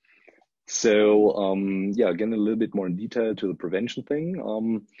 So, again, a little bit more in detail to the prevention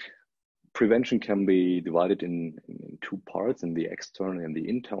thing. Prevention can be divided in 2 parts, in the external and the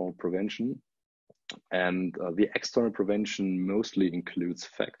internal prevention. And the external prevention mostly includes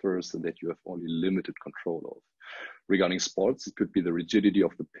factors that you have only limited control of. Regarding sports, it could be the rigidity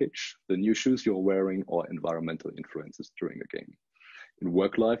of the pitch, the new shoes you're wearing, or environmental influences during a game. In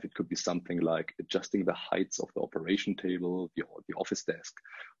work life, it could be something like adjusting the heights of the operation table, the office desk,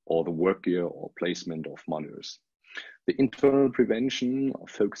 or the work gear or placement of monitors. The internal prevention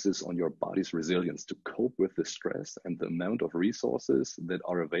focuses on your body's resilience to cope with the stress and the amount of resources that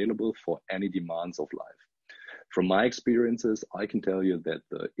are available for any demands of life. From my experiences, I can tell you that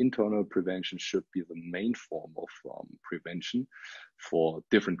the internal prevention should be the main form of prevention for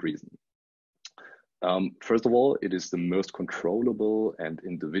different reasons. First of all, it is the most controllable and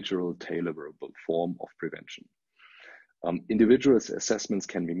individual tailorable form of prevention. Individual assessments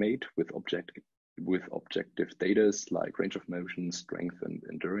can be made with objective data like range of motion, strength, and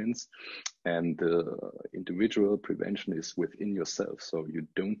endurance. And the individual prevention is within yourself, so you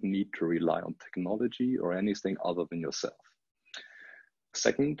don't need to rely on technology or anything other than yourself.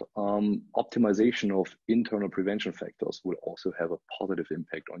 Second, optimization of internal prevention factors will also have a positive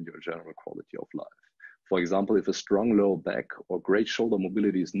impact on your general quality of life. For example, if a strong lower back or great shoulder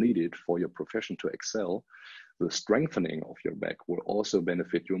mobility is needed for your profession to excel, the strengthening of your back will also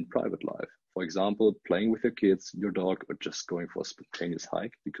benefit you in private life. For example, playing with your kids, your dog, or just going for a spontaneous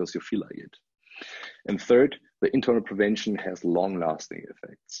hike because you feel like it. And third, the internal prevention has long-lasting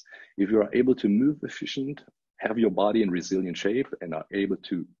effects. If you are able to move efficient, have your body in resilient shape, and are able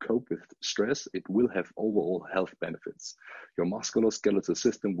to cope with stress, it will have overall health benefits. Your musculoskeletal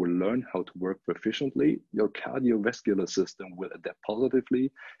system will learn how to work efficiently, your cardiovascular system will adapt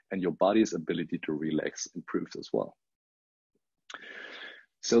positively, and your body's ability to relax improves as well.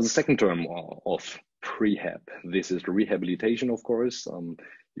 So the second term of prehab, this is rehabilitation, of course.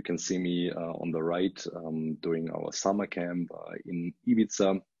 You can see me on the right doing our summer camp in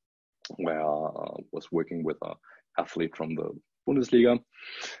Ibiza, where I was working with an athlete from the Bundesliga.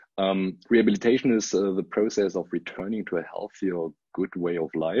 Rehabilitation is the process of returning to a healthy or good way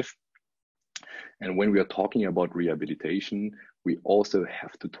of life. And when we are talking about rehabilitation, we also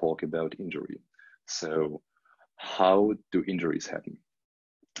have to talk about injury. So how do injuries happen?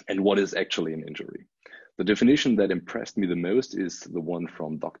 And what is actually an injury? The definition that impressed me the most is the one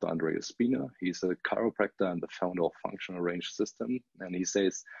from Dr. Andreas Spina. He's a chiropractor and the founder of Functional Range System. And he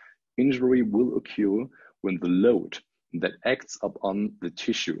says, injury will occur when the load that acts upon the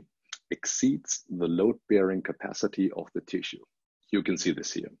tissue exceeds the load-bearing capacity of the tissue. You can see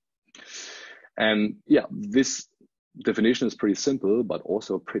this here. And yeah, this definition is pretty simple, but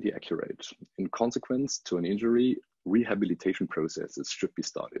also pretty accurate. In consequence to an injury, rehabilitation processes should be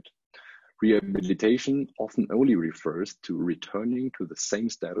started. Rehabilitation often only refers to returning to the same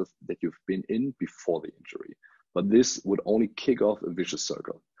status that you've been in before the injury, but this would only kick off a vicious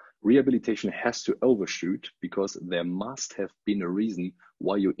circle. Rehabilitation has to overshoot because there must have been a reason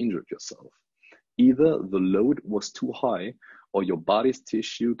why you injured yourself. Either the load was too high or your body's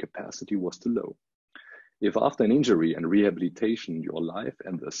tissue capacity was too low. If after an injury and rehabilitation, your life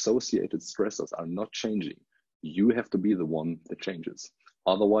and the associated stressors are not changing, you have to be the one that changes.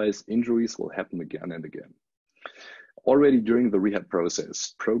 Otherwise, injuries will happen again and again. Already during the rehab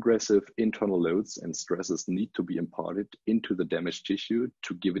process, progressive internal loads and stresses need to be imparted into the damaged tissue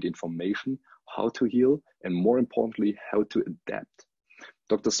to give it information how to heal and, more importantly, how to adapt.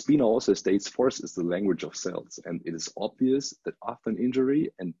 Dr. Spina also states force is the language of cells, and it is obvious that after an injury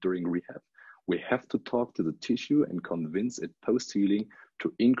and during rehab, we have to talk to the tissue and convince it post-healing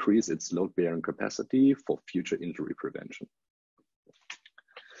to increase its load-bearing capacity for future injury prevention.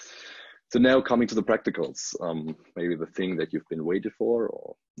 So now coming to the practicals, maybe the thing that you've been waiting for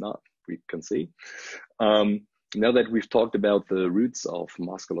or not, we can see. Now that we've talked about the roots of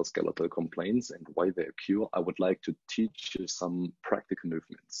musculoskeletal complaints and why they occur, I would like to teach you some practical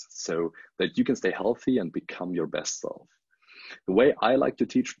movements so that you can stay healthy and become your best self. The way I like to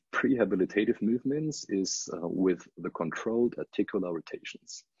teach prehabilitative movements is with the controlled articular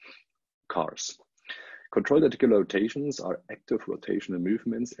rotations, CARs. Controlled articular rotations are active rotational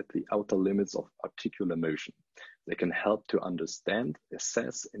movements at the outer limits of articular motion. They can help to understand,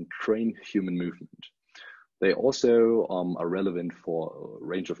 assess, and train human movement. They also are relevant for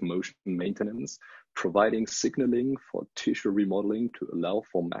range of motion maintenance, providing signaling for tissue remodeling to allow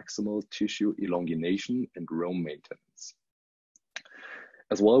for maximal tissue elongation and ROM maintenance.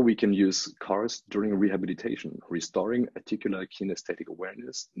 As well, we can use CARs during rehabilitation, restoring articular kinesthetic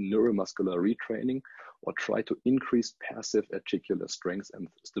awareness, neuromuscular retraining, or try to increase passive articular strength and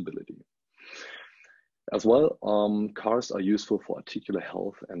stability. As well, CARs are useful for articular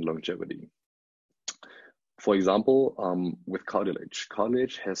health and longevity. For example, with cartilage.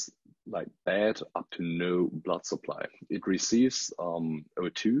 Cartilage has like bad up to no blood supply. It receives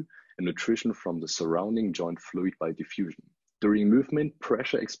O2 and nutrition from the surrounding joint fluid by diffusion. During movement,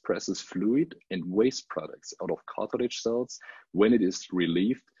 pressure expresses fluid and waste products out of cartilage cells. When it is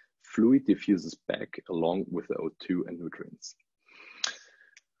relieved, fluid diffuses back along with the O2 and nutrients.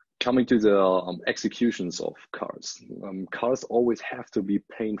 Coming to the executions of CARs. CARs always have to be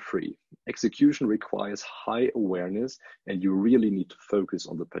pain-free. Execution requires high awareness and you really need to focus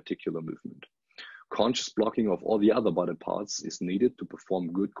on the particular movement. Conscious blocking of all the other body parts is needed to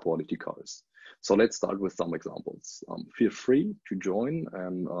perform good quality CARs. So let's start with some examples. Feel free to join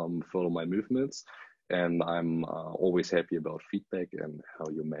and follow my movements. And I'm always happy about feedback and how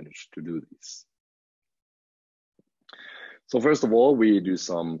you manage to do these. So first of all, we do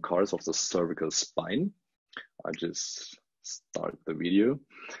some CARs of the cervical spine. I just start the video.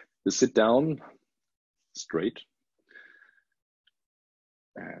 You sit down straight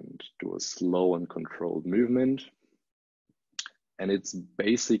and do a slow and controlled movement. And it's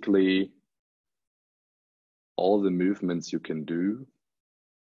basically all the movements you can do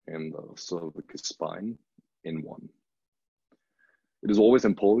in the cervical spine in one. It is always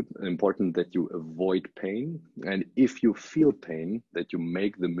important that you avoid pain, and if you feel pain, that you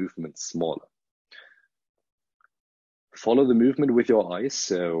make the movement smaller. Follow the movement with your eyes,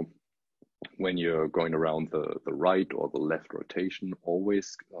 so when you're going around the right or the left rotation,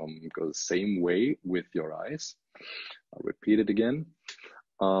 always go the same way with your eyes. I'll repeat it again.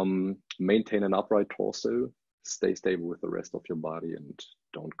 Maintain an upright torso, stay stable with the rest of your body, and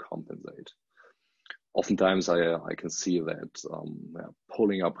don't compensate. Oftentimes I can see that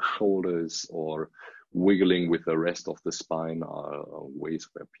pulling up shoulders or wiggling with the rest of the spine are ways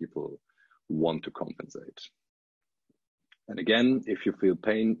where people want to compensate. And again, if you feel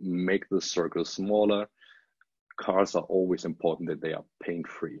pain, make the circle smaller. CARs are always important that they are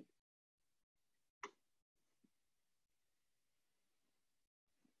pain-free.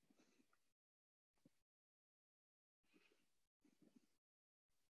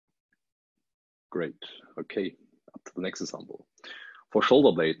 Great. Okay, up to the next example. For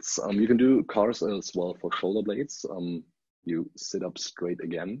shoulder blades, you can do CARs as well for shoulder blades. You sit up straight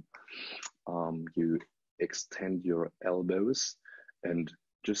again. You extend your elbows and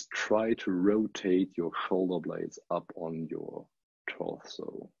just try to rotate your shoulder blades up on your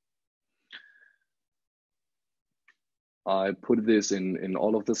torso. I put this in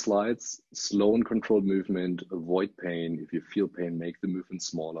all of the slides. Slow and controlled movement, avoid pain. If you feel pain, make the movement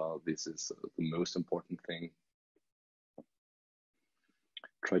smaller. This is the most important thing.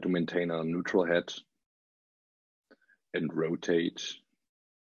 Try to maintain a neutral head and rotate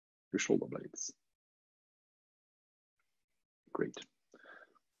your shoulder blades. Great.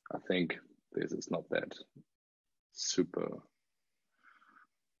 I think this is not that super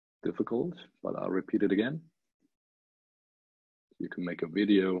difficult, but I'll repeat it again. You can make a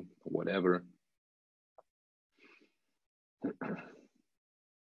video or whatever.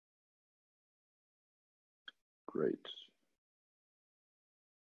 Great.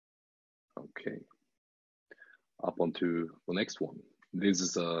 Okay. Up onto the next one. This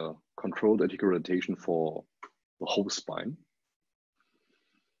is a controlled articular rotation for the whole spine.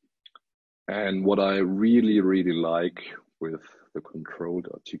 And what I really like with the controlled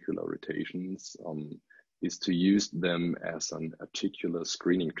articular rotations is to use them as an articular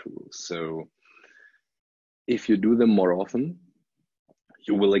screening tool. So if you do them more often,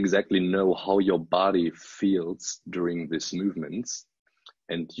 you will exactly know how your body feels during these movements,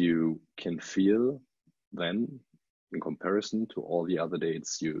 and you can feel then, in comparison to all the other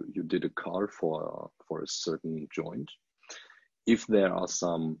dates you did a CAR for a certain joint, if there are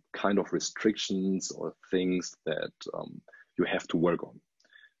some kind of restrictions or things that you have to work on.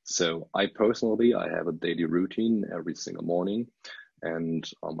 So I personally, I have a daily routine every single morning, and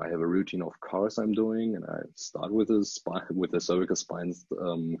I have a routine of CARs I'm doing, and I start with a cervical spine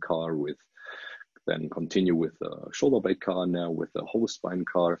CAR, then continue with a shoulder blade CAR, now with a whole spine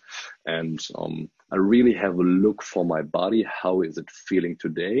CAR, and I really have a look for my body. How is it feeling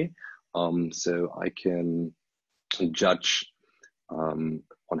today? So I can judge on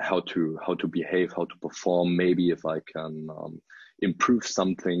how to behave, how to perform. Maybe if I can improve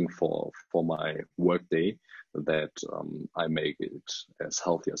something for my workday, that I make it as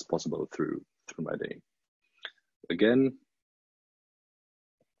healthy as possible through my day. Again,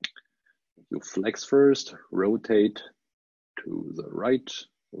 you flex first, rotate to the right,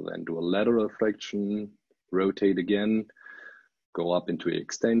 then do a lateral flexion, rotate again, go up into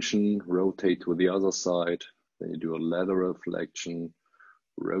extension, rotate to the other side, then you do a lateral flexion,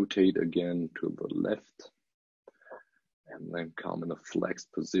 rotate again to the left, and then come in a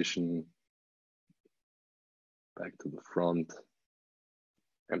flexed position, back to the front,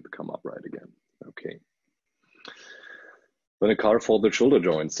 and become upright again. Okay. Then a CAR for the shoulder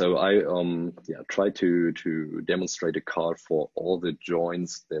joint. So I try to demonstrate a CAR for all the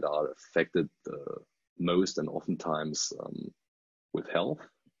joints that are affected the most and oftentimes with health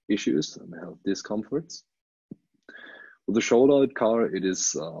issues and health discomforts. With the shoulder CAR, it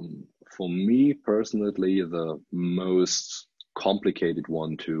is for me personally the most complicated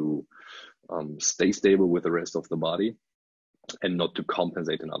one to stay stable with the rest of the body and not to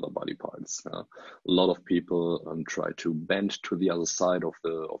compensate in other body parts. A lot of people try to bend to the other side of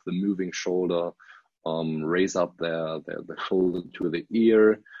the moving shoulder, raise up the shoulder to the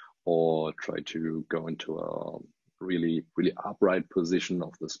ear, or try to go into a really upright position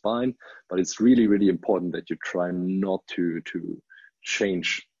of the spine. But it's really important that you try not to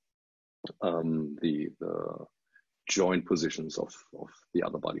change the joint positions of the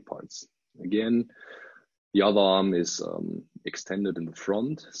other body parts. Again, the other arm is extended in the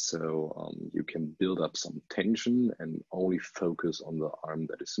front, so you can build up some tension and only focus on the arm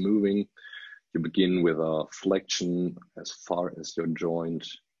that is moving. You begin with a flexion as far as your joint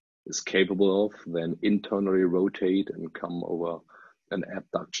is capable of, then internally rotate and come over an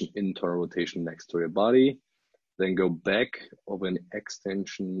abduction, internal rotation next to your body, then go back over an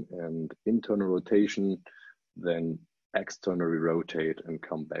extension and internal rotation, then externally rotate and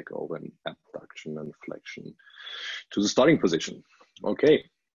come back over an abduction and flexion to the starting position. Okay.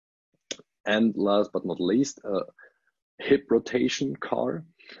 And last but not least, hip rotation CAR.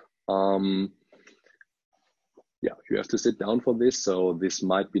 You have to sit down for this, so this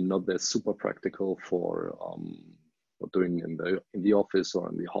might be not that super practical for doing in the office or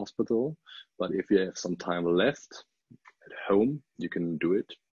in the hospital. But if you have some time left at home, you can do it.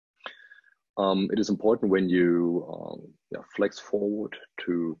 It is important when you flex forward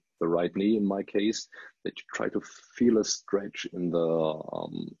to the right knee, in my case, that you try to feel a stretch in the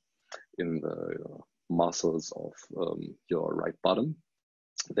muscles of your right bottom.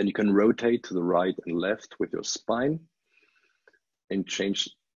 Then you can rotate to the right and left with your spine and change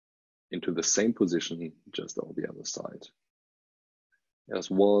into the same position just on the other side.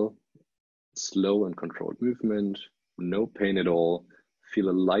 As well, slow and controlled movement, no pain at all. Feel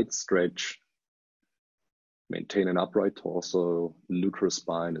a light stretch. Maintain an upright torso, neutral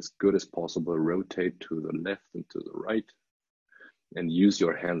spine as good as possible. Rotate to the left and to the right, and use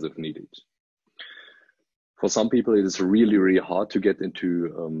your hands if needed. For some people, it is really hard to get into,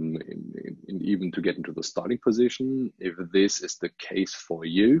 even to get into the starting position. If this is the case for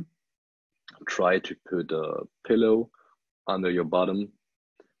you, try to put a pillow under your bottom.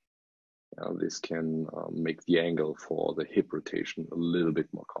 This can make the angle for the hip rotation a little bit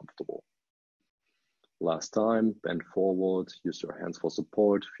more comfortable. Last time, bend forward, use your hands for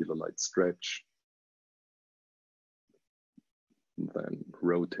support, feel a light stretch. Then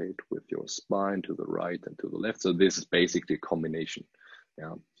rotate with your spine to the right and to the left. So this is basically a combination.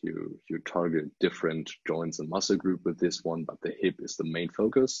 Yeah, you target different joints and muscle group with this one, but the hip is the main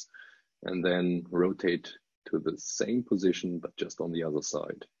focus, and then rotate to the same position, but just on the other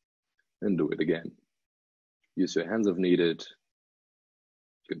side, and do it again. Use your hands if needed.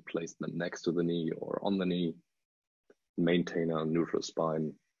 You can place them next to the knee or on the knee. Maintain a neutral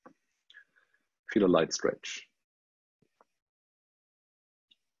spine. Feel a light stretch.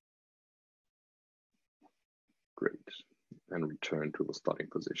 Great. And return to the starting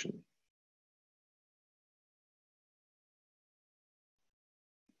position.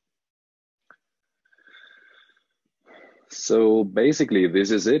 So basically,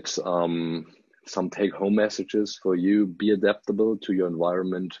 this is it. Some take-home messages for you: be adaptable to your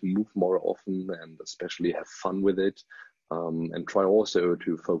environment, move more often, and especially have fun with it. And try also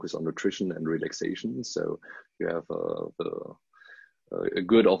to focus on nutrition and relaxation, so you have a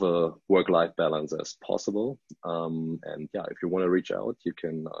good of a work-life balance as possible. And yeah, if you want to reach out, you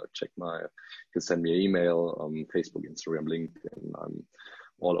can you can send me an email, Facebook, Instagram, LinkedIn. I'm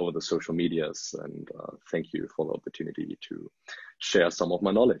all over the social medias, and thank you for the opportunity to share some of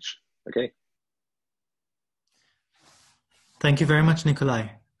my knowledge. Okay. Thank you very much, Nikolai.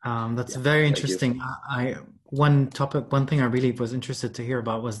 That's very interesting. One thing I really was interested to hear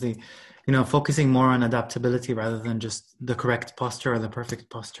about was the, focusing more on adaptability rather than just the correct posture or the perfect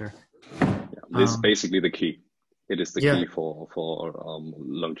posture. Yeah, this is basically the key. It is the key for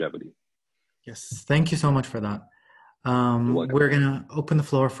longevity. Yes, thank you so much for that. We're going to open the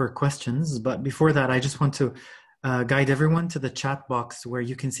floor for questions, but before that, I just want to guide everyone to the chat box where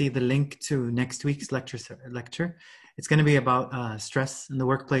you can see the link to next week's lecture. It's going to be about stress in the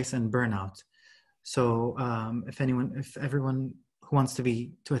workplace and burnout. So if everyone who wants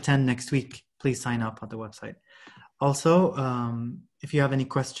to attend next week, please sign up at the website. Also, if you have any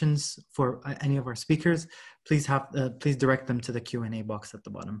questions for any of our speakers, please direct them to the Q&A box at the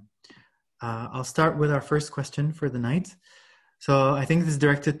bottom. I'll start with our first question for the night. So I think this is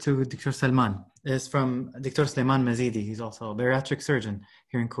directed to Dr. Salman. It's from Dr. Sulaiman Mazidi. He's also a bariatric surgeon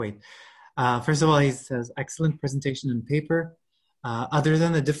here in Kuwait. First of all, he says, excellent presentation and paper. Other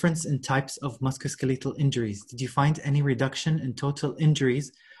than the difference in types of musculoskeletal injuries, did you find any reduction in total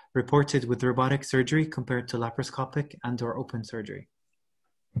injuries reported with robotic surgery compared to laparoscopic and/or open surgery?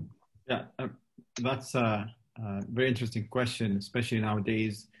 Yeah, that's a very interesting question, especially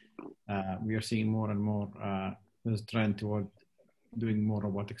nowadays. We are seeing more and more this trend toward doing more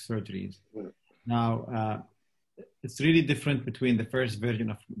robotic surgeries. Now, it's really different between the first version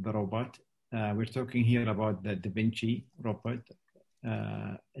of the robot. We're talking here about the Da Vinci robot.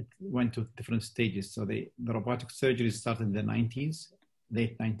 It went to different stages. So the robotic surgery started in the 90s,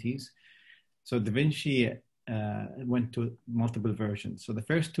 late 90s. So Da Vinci went to multiple versions. So the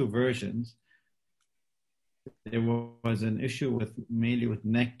first two versions, there was an issue mainly with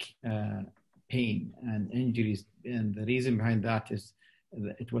neck pain and injuries. And the reason behind that is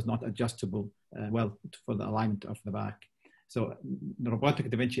that it was not adjustable well for the alignment of the back. So the robotic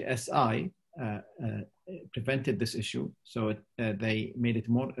Da Vinci SI prevented this issue. So they made it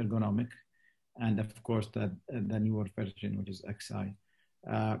more ergonomic. And of course, the newer version, which is XI.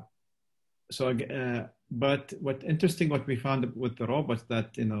 But what we found with the robots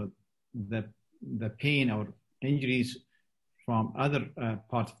that, the pain or injuries from other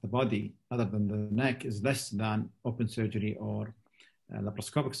parts of the body, other than the neck, is less than open surgery or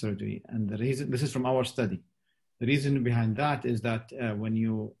laparoscopic surgery. And the reason, this is from our study, the reason behind that is that when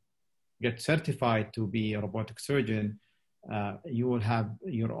you get certified to be a robotic surgeon, you will have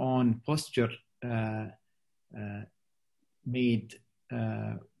your own posture made,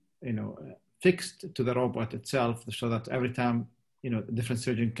 fixed to the robot itself, so that every time, a different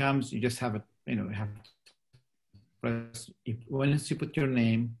surgeon comes, you just have it, you have to press. Once you put your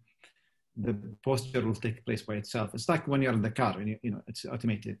name, the posture will take place by itself. It's like when you're in the car and it's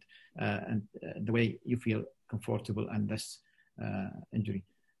automated, and the way you feel comfortable and less injury.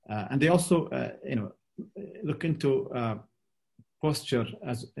 And they also, look into posture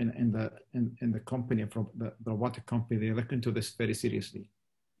as in the company, from the robotic company. They look into this very seriously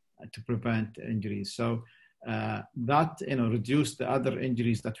to prevent injuries. So that reduced the other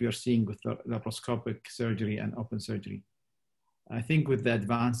injuries that we are seeing with the laparoscopic surgery and open surgery. I think with the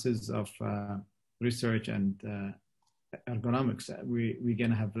advances of research and ergonomics, we're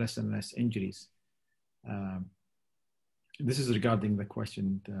going to have less and less injuries. This is regarding the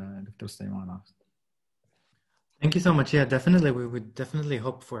question Dr. Sulaiman asked. Thank you so much. Yeah, definitely. We would definitely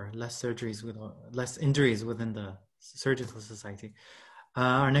hope for less surgeries less injuries within the surgical society.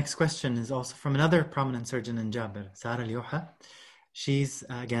 Our next question is also from another prominent surgeon in Jabir, Sarah Lyoha. She's,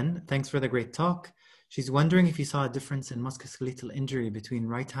 again, thanks for the great talk. She's wondering if you saw a difference in musculoskeletal injury between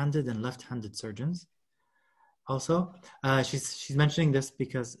right-handed and left-handed surgeons. Also, she's mentioning this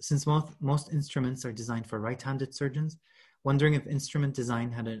because since most instruments are designed for right-handed surgeons, wondering if instrument design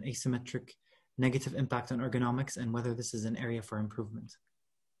had an asymmetric negative impact on ergonomics and whether this is an area for improvement.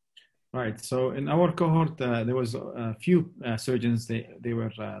 Right. So in our cohort, there was a few surgeons, they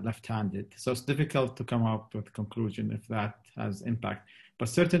were left-handed. So it's difficult to come up with a conclusion if that has impact. But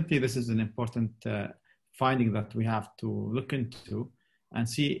certainly this is an important finding that we have to look into and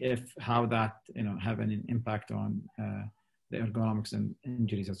see if how that have an impact on the ergonomics and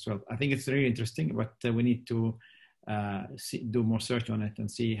injuries as well. I think it's really interesting, but we need to do more research on it and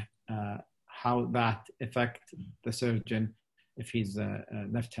see how that affects the surgeon if he's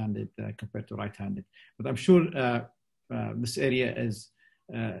left-handed compared to right-handed. But I'm sure this area is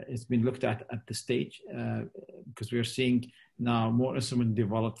been looked at this stage because we are seeing now more instruments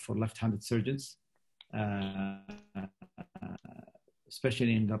developed for left-handed surgeons,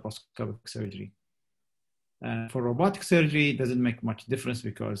 especially in laparoscopic surgery. For robotic surgery, it doesn't make much difference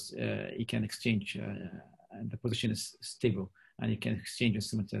because you can exchange, and the position is stable, and you can exchange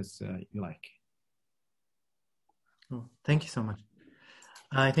instruments as you like. Oh, thank you so much.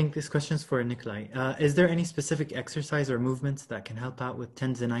 I think this question is for Nikolai. Is there any specific exercise or movements that can help out with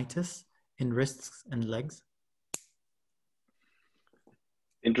tendinitis in wrists and legs?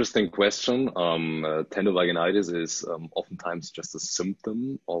 Interesting question. Tendovaginitis is oftentimes just a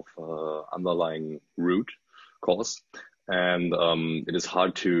symptom of underlying root cause. And it is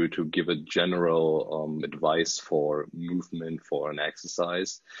hard to give a general advice for movement for an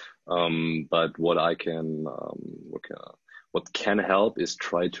exercise. But what what can help is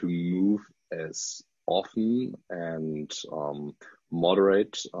try to move as often and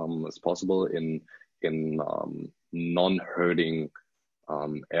moderate as possible in non-hurting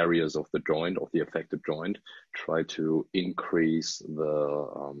areas of the joint, of the affected joint. Try to increase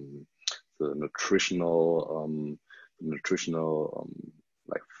the nutritional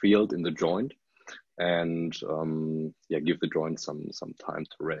like field in the joint, and give the joint some time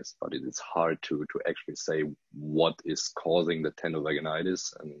to rest. But it is hard to actually say what is causing the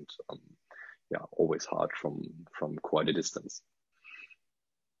tendovaginitis, and always hard from quite a distance.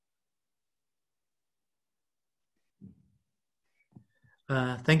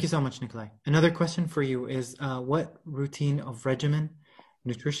 Thank you so much, Nikolai. Another question for you is, what routine of regimen,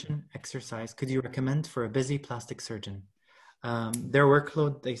 nutrition, exercise could you recommend for a busy plastic surgeon? Their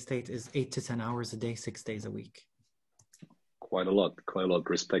workload, they state, is 8 to 10 hours a day, 6 days a week. Quite a lot.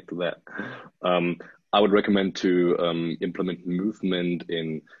 Respect to that. I would recommend to implement movement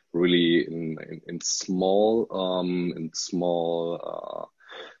in small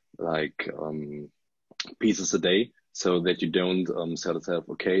pieces a day, so that you don't tell yourself,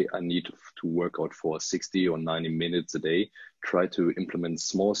 okay, I need to work out for 60 or 90 minutes a day. Try to implement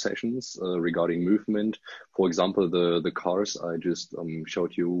small sessions regarding movement. For example, the cars I just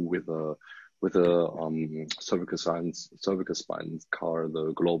showed you with a cervical spine car,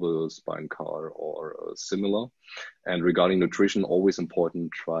 the global spine car, or similar. And regarding nutrition, always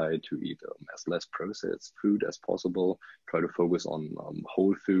important, try to eat as less processed food as possible. Try to focus on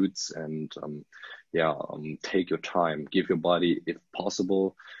whole foods, and take your time. Give your body, if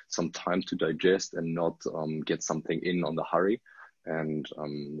possible, some time to digest and not get something in on the hurry. And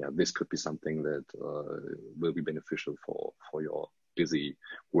this could be something that will be beneficial for your busy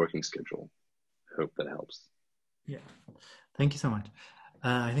working schedule. Hope that helps. Yeah, thank you so much.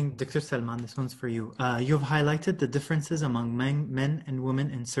 I think Dr. Salman, this one's for you. You've highlighted the differences among men and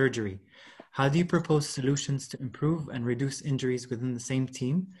women in surgery. How do you propose solutions to improve and reduce injuries within the same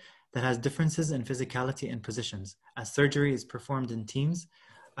team that has differences in physicality and positions, as surgery is performed in teams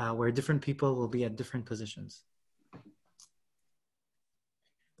where different people will be at different positions?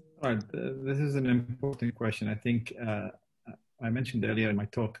 Right. This is an important question. I think I mentioned earlier in my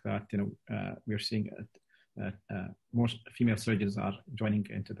talk that we're seeing more female surgeons are joining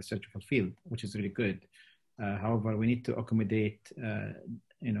into the surgical field, which is really good. However, we need to accommodate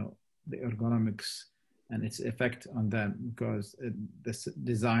the ergonomics and its effect on them, because the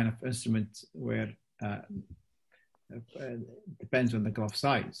design of instruments depends on the glove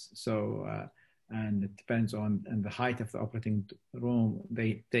size. So and it depends on the height of the operating room.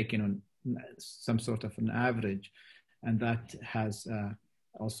 They take on some sort of an average, and that has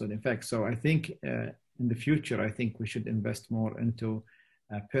also an effect. So I think in the future, I think we should invest more into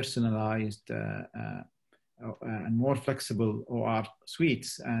personalized and more flexible OR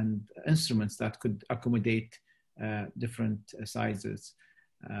suites and instruments that could accommodate different sizes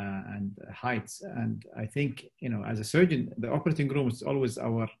and heights. And I think, as a surgeon, the operating room is always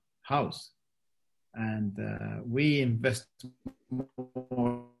our house. And we invest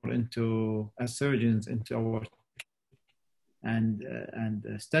more into, as surgeons, into our and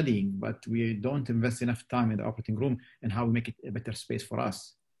studying, but we don't invest enough time in the operating room and how we make it a better space for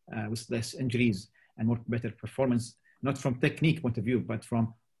us with less injuries and more better performance, not from technique point of view, but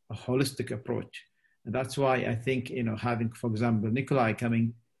from a holistic approach. And that's why I think, having, for example, Nikolai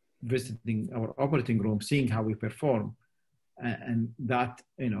coming, visiting our operating room, seeing how we perform, and that,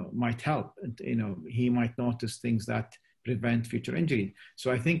 might help. He might notice things that prevent future injury.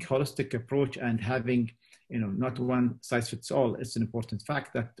 So I think holistic approach and having, not one size fits all, it's an important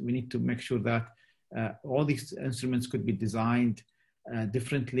fact that we need to make sure that all these instruments could be designed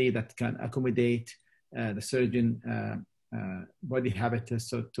differently, that can accommodate the surgeon body habitus,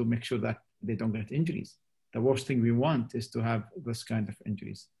 so to make sure that they don't get injuries. The worst thing we want is to have this kind of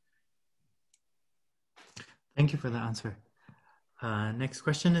injuries. Thank you for that answer. Next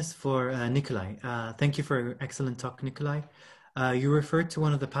question is for Nikolai. Thank you for an excellent talk, Nikolai. You referred to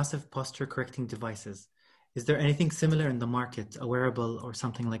one of the passive posture correcting devices. Is there anything similar in the market, a wearable or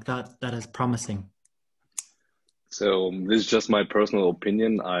something like that, that is promising? So this is just my personal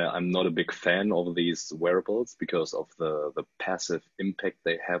opinion. I'm not a big fan of these wearables because of the passive impact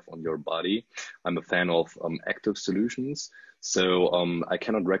they have on your body. I'm a fan of active solutions. So I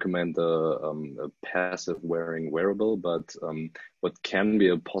cannot recommend a passive wearing wearable, but what can be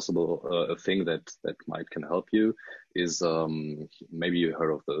a possible thing that can help you is maybe you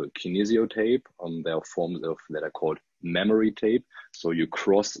heard of the kinesio tape. There are forms that are called memory tape. So you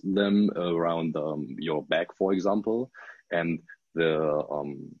cross them around your back, for example, and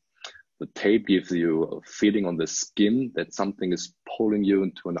the tape gives you a feeling on the skin that something is pulling you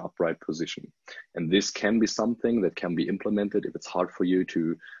into an upright position. And this can be something that can be implemented if it's hard for you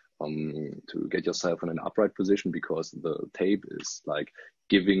to get yourself in an upright position, because the tape is like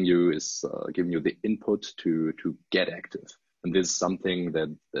giving you the input to get active. And this is something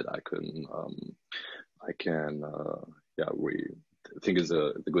that we think is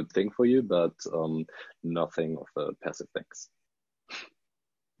a good thing for you, but nothing of the passive things.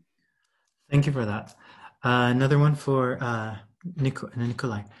 Thank you for that. Another one for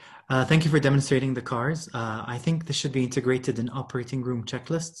Nikolai. Thank you for demonstrating the cars. I think this should be integrated in operating room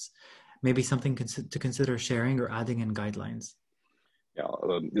checklists, maybe something to consider sharing or adding in guidelines. Yeah,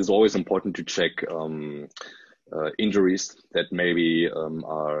 it's always important to check injuries that maybe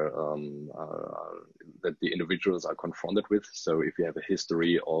that the individuals are confronted with. So if you have a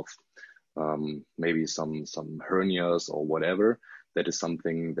history of maybe some hernias or whatever, that is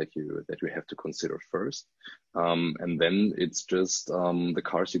something that you have to consider first. And then it's just the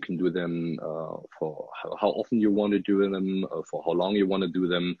cars, you can do them for how often you want to do them, for how long you want to do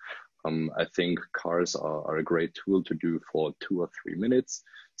them. I think cars are a great tool to do for 2 or 3 minutes.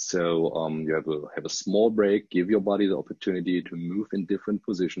 So you have a small break, give your body the opportunity to move in different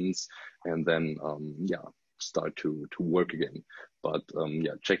positions, and then start to work again. But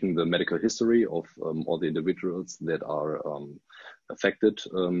checking the medical history of all the individuals that are affected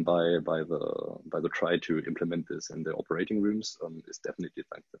by the try to implement this in the operating rooms is definitely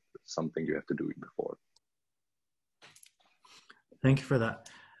something you have to do before. Thank you for that.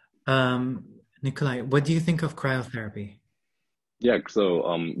 Nikolai, what do you think of cryotherapy? Yeah,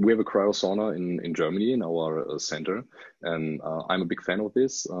 so we have a cryo sauna in Germany in our center, and I'm a big fan of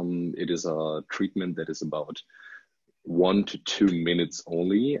this. It is a treatment that is about 1 to 2 minutes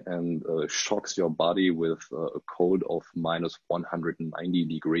only, and shocks your body with a cold of minus 190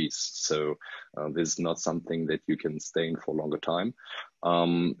 degrees. So this is not something that you can stay in for a longer time.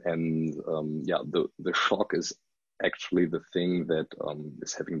 The shock is actually the thing that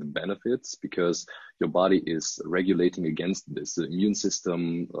is having the benefits, because your body is regulating against this. The immune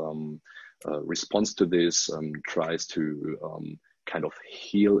system responds to this, tries to kind of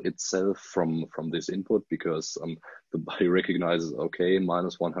heal itself from this input, because the body recognizes, okay,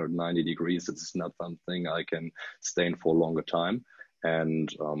 minus 190 degrees, it's not something I can stay in for a longer time. And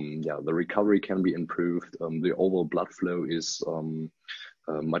the recovery can be improved. The overall blood flow is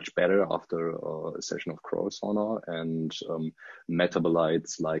much better after a session of cryo sauna, and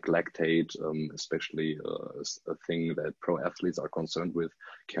metabolites like lactate, especially a thing that pro athletes are concerned with,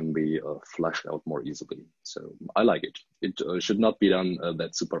 can be flushed out more easily. So I like it. It should not be done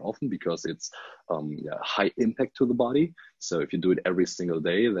that super often, because it's high impact to the body. So if you do it every single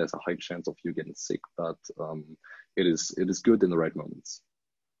day, there's a high chance of you getting sick, but it is good in the right moments.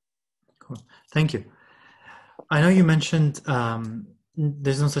 Cool. Thank you. I know you mentioned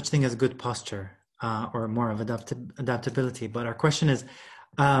there's no such thing as good posture or more of adaptability, but our question is,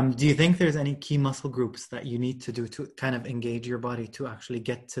 Do you think there's any key muscle groups that you need to do to kind of engage your body to actually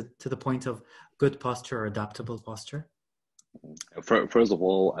get to the point of good posture or adaptable posture? First of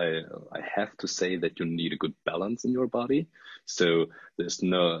all, I have to say that you need a good balance in your body. So there's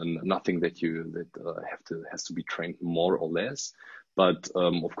nothing that has to be trained more or less. But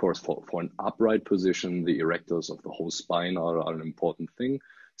of course, for an upright position, the erectors of the whole spine are an important thing.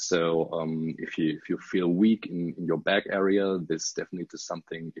 So if you feel weak in your back area, this definitely is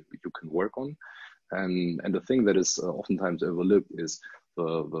something you can work on. And the thing that is oftentimes overlooked is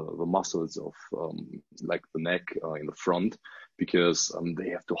the muscles of like the neck in the front, because they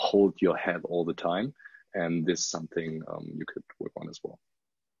have to hold your head all the time. And this is something you could work on as well.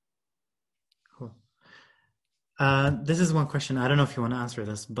 Cool. This is one question. I don't know if you want to answer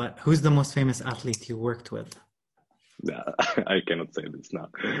this, but who's the most famous athlete you worked with? Yeah, I cannot say this now.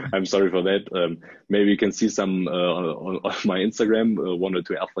 I'm sorry for that. Maybe you can see some on my Instagram, one or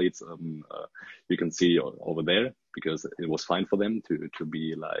two athletes you can see over there, because it was fine for them to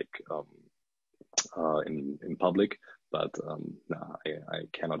be like in public. But no, I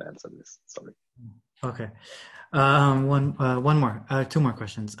cannot answer this. Sorry. Okay. One more, two more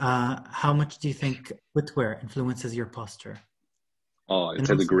questions. How much do you think footwear influences your posture? Oh, And it has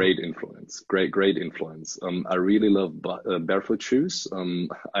a also, great influence. Great influence. I really love barefoot shoes.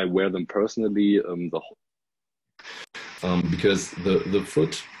 I wear them personally. Because the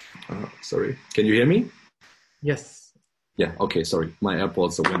foot. Sorry, can you hear me? yes. Yeah. Okay. Sorry, my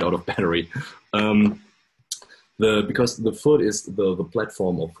AirPods went out of battery. Because the foot is the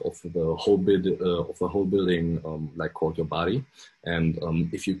platform of the whole building, like called your body, and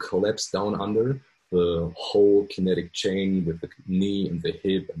if you collapse down under, the whole kinetic chain with the knee and the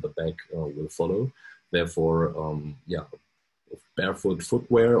hip and the back will follow. Therefore, yeah, barefoot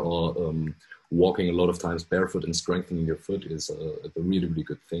footwear or walking a lot of times barefoot and strengthening your foot is a really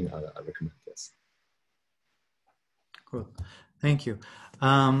good thing. I recommend this. Cool. Thank you.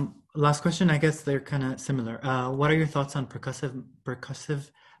 Last question, I guess they're kind of similar. What are your thoughts on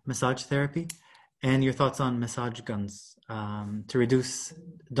percussive massage therapy and your thoughts on massage guns to reduce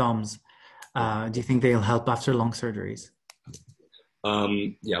DOMS? Do you think they'll help after long surgeries?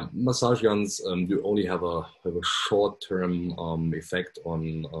 Yeah, massage guns do only have a short-term effect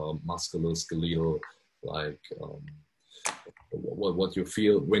on musculoskeletal, like what you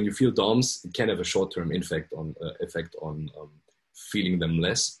feel when you feel DOMS. It can have a short-term effect on feeling them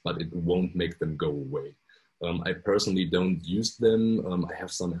less, but it won't make them go away. I personally don't use them. I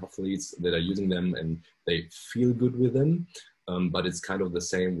have some athletes that are using them and they feel good with them, but it's kind of the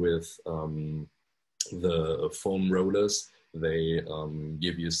same with the foam rollers. They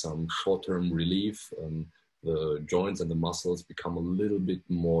give you some short-term relief. The joints and the muscles become a little bit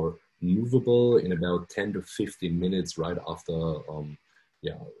more movable in about 10 to 15 minutes right after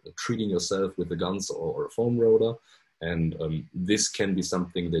treating yourself with the guns or a foam roller. And this can be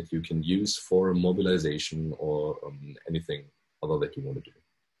something that you can use for mobilization or anything other that you want to do.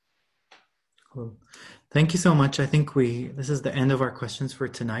 Cool. Thank you so much. I think this is the end of our questions for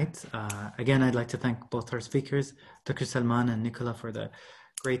tonight. Again, I'd like to thank both our speakers, Dr. Salman and Nicola, for the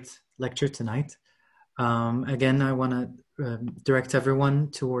great lecture tonight. Again, I want to direct everyone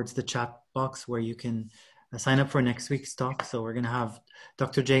towards the chat box where you can sign up for next week's talk. So we're going to have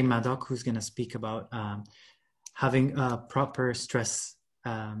Dr. Jay Maddock, who's going to speak about having proper stress,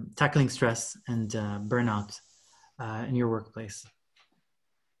 tackling stress and burnout in your workplace.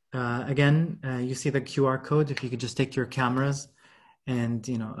 Again, you see the QR code. If you could just take your cameras and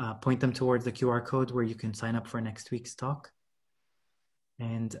point them towards the QR code where you can sign up for next week's talk.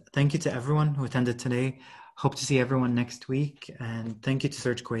 And thank you to everyone who attended today. Hope to see everyone next week. And thank you to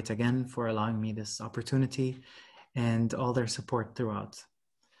Surge Kuwait again for allowing me this opportunity and all their support throughout.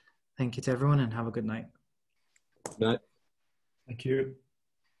 Thank you to everyone and have a good night. Good night. Thank you.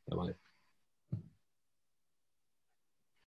 Bye-bye.